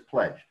and what is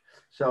pledged.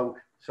 So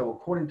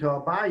according to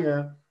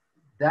Abaya,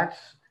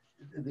 that's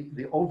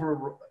the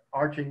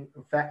overarching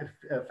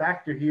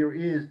factor here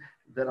is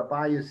that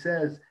Abaya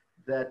says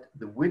that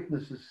the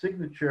witness's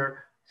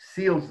signature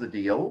seals the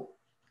deal,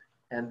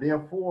 and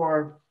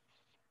therefore,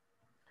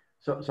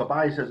 so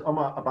Abaya says,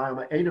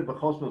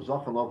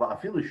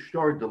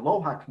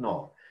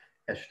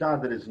 a shtar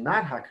that is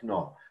not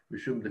hakno,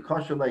 mishum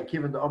dekosher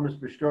le'kiven the omer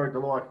b'shtar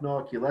delo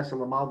hakno ki lesa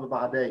l'malva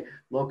b'hadei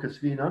lo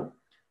kasvinon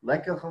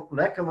leka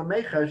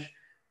l'mechash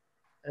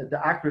the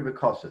akri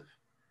v'kosev.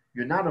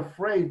 You're not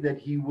afraid that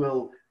he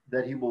will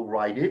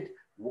write it.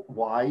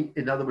 Why?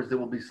 In other words, there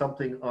will be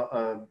something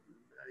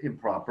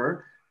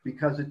improper,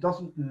 because it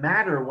doesn't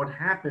matter what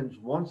happens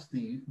once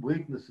the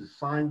witnesses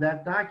sign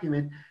that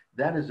document.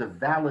 That is a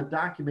valid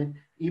document.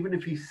 Even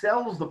if he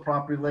sells the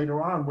property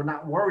later on, we're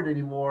not worried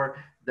anymore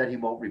that he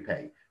won't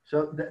repay.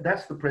 So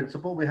that's the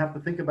principle. We have to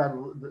think about it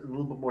a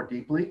little bit more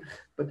deeply.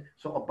 But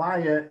so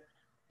Abaya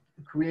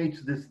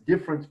creates this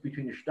difference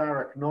between the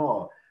shtar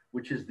hakno,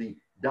 which is the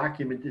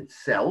document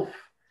itself,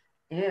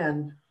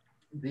 and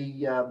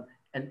the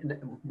and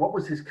what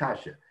was his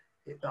kasha?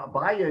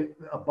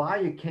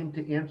 Abaya came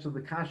to answer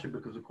the kasha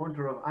because according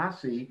to Rav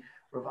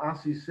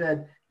Asi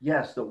said,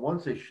 yes, that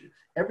once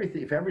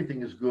if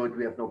everything is good,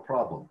 we have no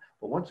problem.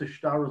 But once a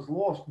shtar is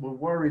lost, we're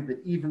worried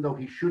that even though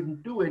he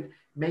shouldn't do it,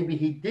 maybe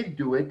he did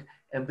do it,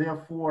 and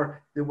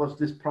therefore there was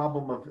this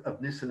problem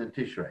of Nisan and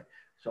Tishrei.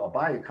 So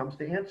Abaya comes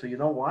to answer, you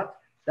know what?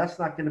 That's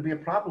not going to be a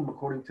problem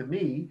according to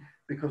me,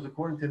 because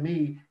according to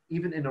me,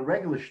 even in a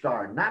regular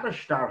shtar, not a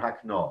shtar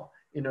hakno,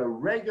 in a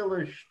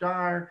regular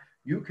shtar,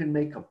 you can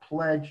make a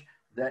pledge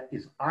that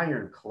is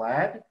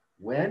ironclad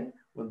when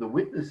the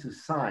witness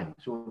is signed.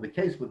 So in the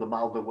case where the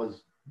Malva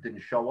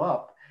didn't show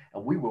up,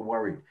 and we were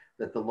worried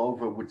that the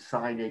Loveh would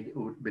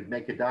would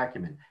make a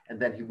document, and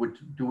then he would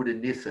do it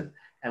in Nisan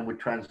and would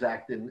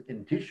transact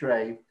in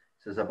Tishrei,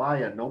 says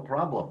Abaya, no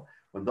problem.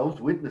 When those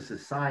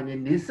witnesses sign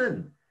in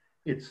Nisan,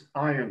 it's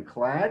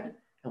ironclad,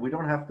 and we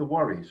don't have to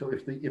worry. So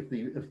if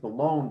the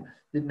loan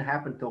didn't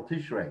happen till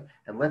Tishrei,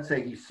 and let's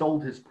say he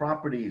sold his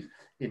properties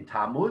in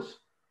Tammuz,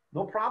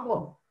 no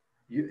problem.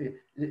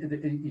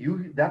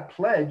 That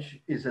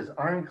pledge is as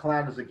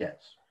ironclad as it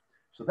gets.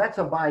 So that's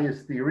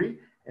Abaya's theory.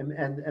 And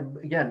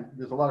again,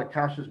 there's a lot of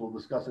kashas. We'll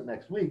discuss it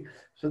next week.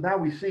 So now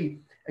we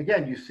see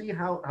again. You see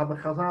how the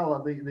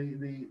Chazal,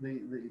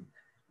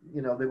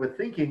 they were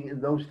thinking in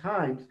those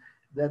times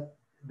that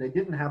they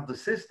didn't have the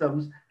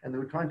systems, and they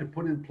were trying to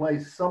put in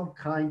place some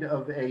kind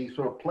of a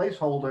sort of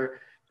placeholder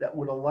that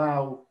would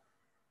allow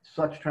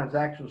such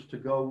transactions to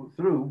go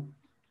through.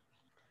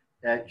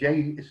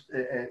 Jay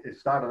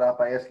started out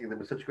by asking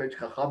them, such great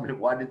chachamim,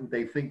 why didn't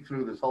they think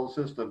through this whole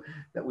system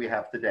that we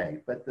have today?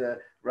 But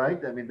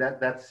right, I mean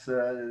that's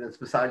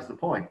besides the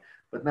point.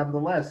 But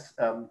nevertheless,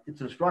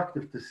 it's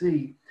instructive to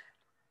see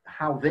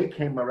how they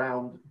came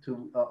around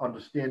to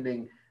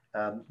understanding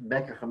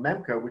Mekach and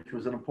Memker, which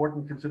was an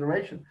important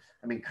consideration.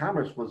 I mean,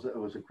 commerce was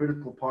a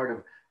critical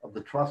part of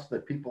the trust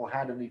that people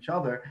had in each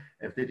other.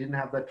 If they didn't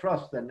have that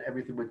trust, then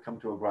everything would come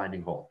to a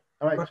grinding halt.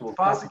 All right, but so it's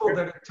possible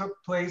that it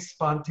took place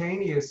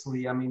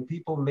spontaneously. I mean,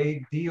 people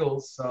made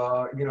deals,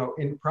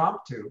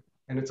 impromptu,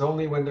 and it's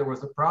only when there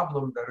was a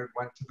problem that it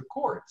went to the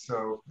court.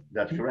 So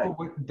that's correct.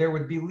 There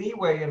would be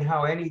leeway in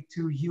how any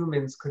two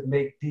humans could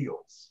make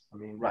deals. I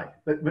mean, right.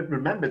 But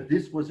remember,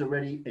 this was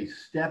already a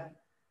step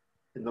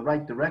in the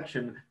right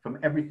direction from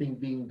everything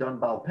being done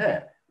bal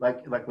peh,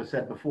 like was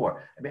said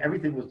before. I mean,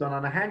 everything was done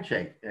on a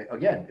handshake.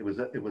 Again, it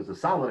was a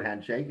solid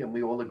handshake, and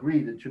we all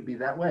agreed it should be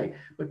that way.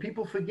 But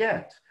people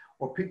forget.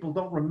 Or people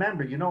don't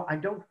remember,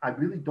 I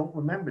really don't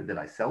remember. Did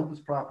I sell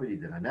this property?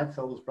 Did I not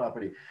sell this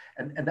property?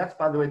 And that's,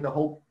 by the way, the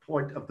whole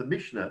point of the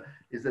Mishnah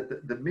is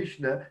that the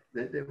Mishnah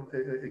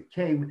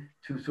came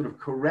to sort of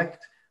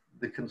correct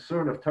the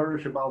concern of Torah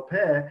Shebal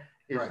Peh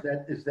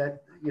is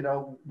that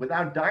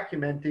without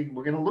documenting,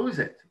 we're going to lose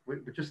it. We're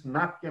just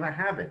not going to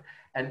have it.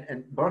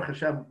 And Baruch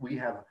Hashem, we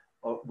have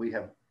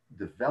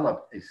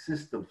developed a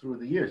system through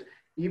the years.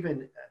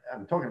 Even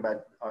I'm talking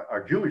about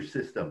our Jewish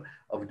system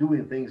of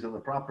doing things in the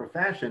proper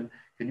fashion.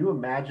 Can you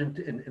imagine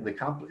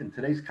in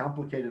today's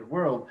complicated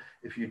world,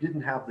 if you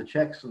didn't have the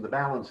checks and the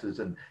balances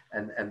and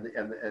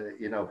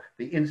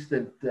the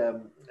instant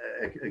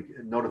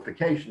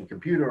notification,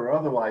 computer or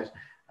otherwise?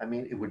 I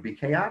mean, it would be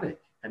chaotic.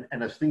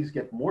 And as things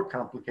get more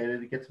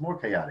complicated, it gets more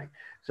chaotic.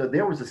 So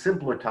there was a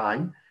simpler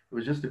time. It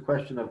was just a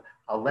question of,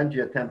 I'll lend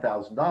you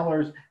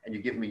 $10,000 and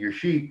you give me your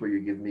sheep, or you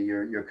give me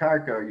your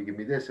karka, or you give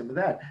me this and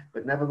that.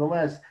 But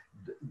nevertheless,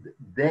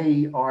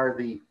 they are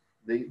the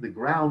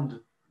ground,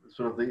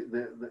 sort of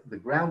the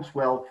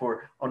groundswell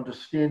for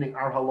understanding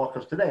our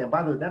halachas today. And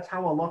by the way, that's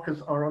how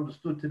halachas are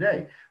understood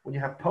today. When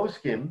you have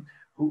poskim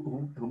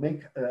who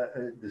make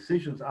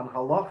decisions on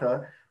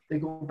halacha, they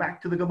go back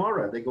to the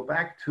Gemara. They go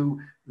back to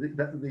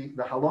the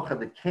halacha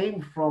that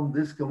came from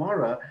this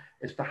Gemara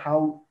as to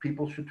how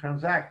people should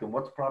transact and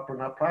what's proper,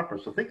 not proper.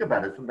 So think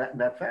about it in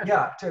that fashion.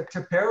 Yeah,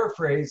 to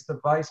paraphrase the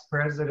vice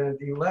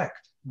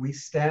president-elect, we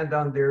stand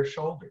on their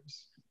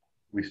shoulders.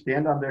 We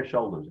stand on their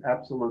shoulders,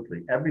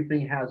 absolutely.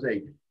 Everything has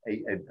a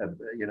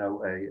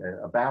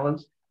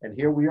balance, and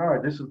here we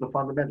are. This is the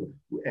fundamental.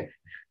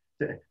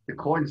 To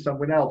coin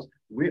someone else,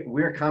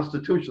 we're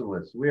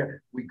constitutionalists.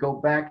 We go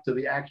back to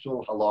the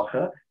actual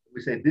halacha. We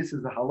say, this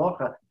is the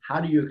halacha. How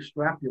do you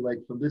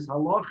extrapolate from this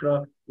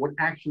halacha what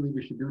actually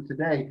we should do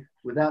today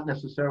without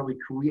necessarily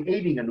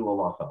creating a new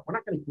halacha? We're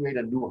not going to create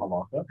a new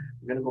halacha.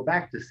 We're going to go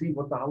back to see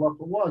what the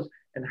halacha was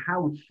and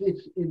how it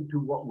fits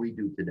into what we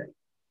do today.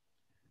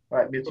 All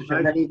right,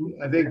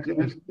 I think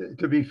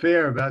to be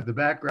fair about the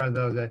background,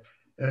 though, that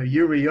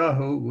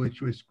Yirmiyahu,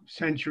 which was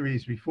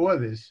centuries before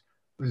this,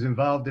 was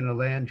involved in a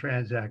land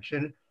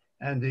transaction,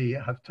 and the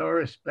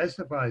Haftarah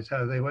specifies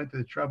how they went to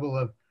the trouble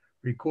of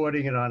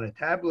recording it on a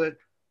tablet,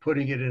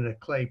 putting it in a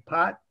clay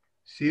pot,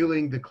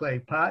 sealing the clay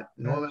pot,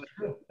 and all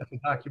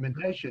that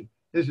documentation.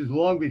 This is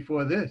long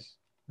before this.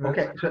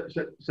 Okay,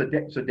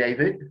 so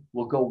David,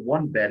 we'll go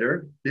one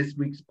better. This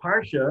week's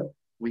Parsha,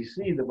 we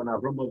see that when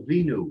Avram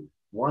Avinu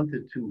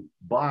wanted to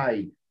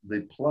buy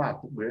the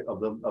plot of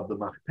the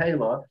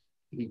Machpelah,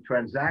 he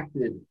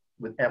transacted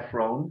with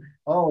Ephron.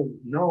 Oh,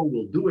 no,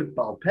 we'll do it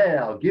Bal Peh,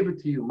 I'll give it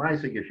to you,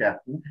 Maisa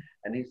Geschäften.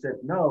 And he said,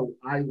 no,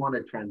 I want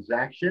a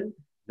transaction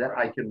that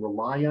I can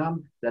rely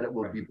on, that it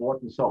will be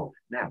bought and sold.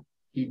 Now,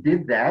 he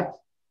did that,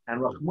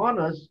 and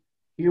Rachmanas,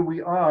 here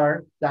we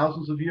are,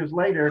 thousands of years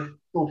later,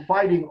 still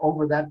fighting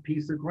over that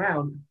piece of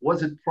ground.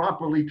 Was it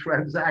properly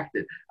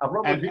transacted?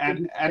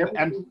 And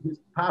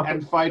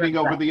fighting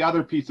over the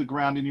other piece of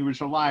ground in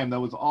Yerushalayim that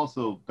was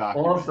also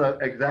documented. Also,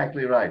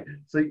 exactly right.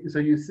 So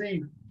you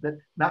see that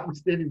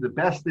notwithstanding the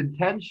best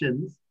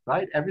intentions,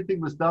 right?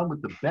 Everything was done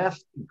with the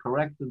best and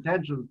correct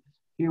intentions.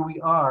 Here we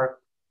are,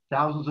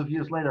 thousands of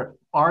years later,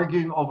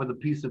 arguing over the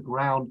piece of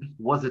ground.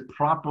 Was it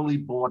properly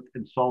bought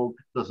and sold?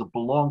 Does it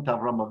belong to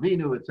Avram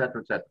Avinu, et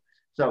cetera, et cetera?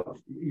 So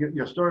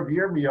your story of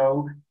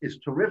Yirmiyahu is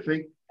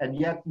terrific, and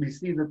yet we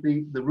see that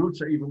the roots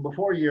are even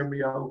before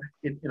Yirmiyahu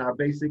in our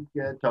basic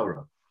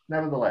Torah.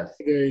 Nevertheless.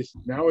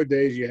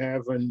 Nowadays you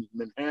have in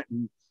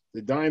Manhattan,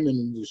 the diamond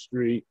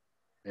industry,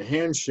 a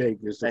handshake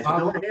is the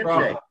handshake.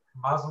 Right.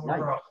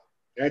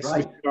 That's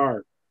right. the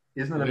start.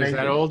 Isn't it There's amazing?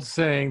 that old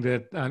saying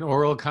that an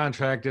oral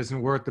contract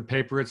isn't worth the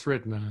paper it's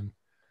written on.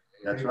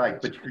 That's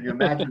right. But can you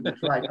imagine?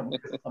 That's right.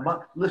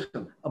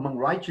 Among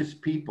righteous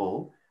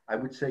people, I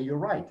would say you're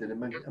right. And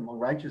among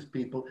righteous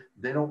people,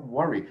 they don't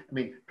worry. I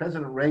mean,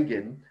 President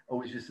Reagan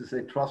always used to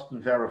say, trust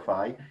and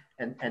verify.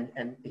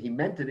 And he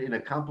meant it in a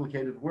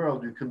complicated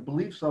world. You can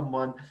believe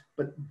someone,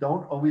 but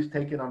don't always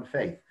take it on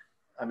faith.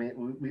 I mean,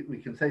 we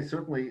can say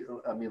certainly,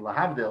 I mean,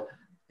 lahavdil,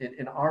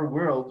 in our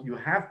world, you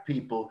have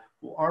people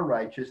who are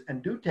righteous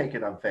and do take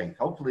it on faith.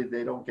 Hopefully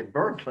they don't get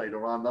burned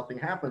later on, nothing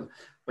happens.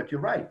 But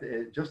you're right,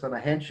 just on a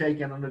handshake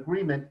and an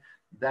agreement,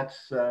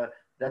 that's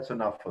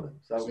enough for them.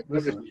 So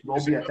listen, we should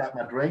all be at that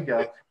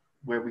madrega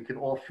where we can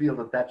all feel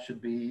that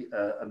should be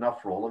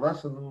enough for all of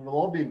us, and we'll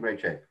all be in great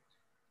shape.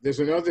 There's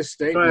another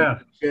statement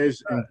that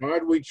says, "In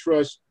God we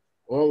trust,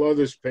 all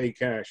others pay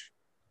cash."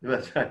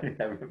 That's right.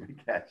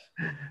 Cash.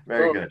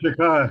 Very good.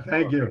 Shakar,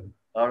 thank you.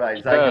 All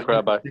right.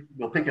 Rabbi.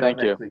 We'll pick it up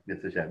next week,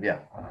 Mr. Shem. Yeah.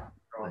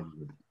 Thank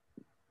you.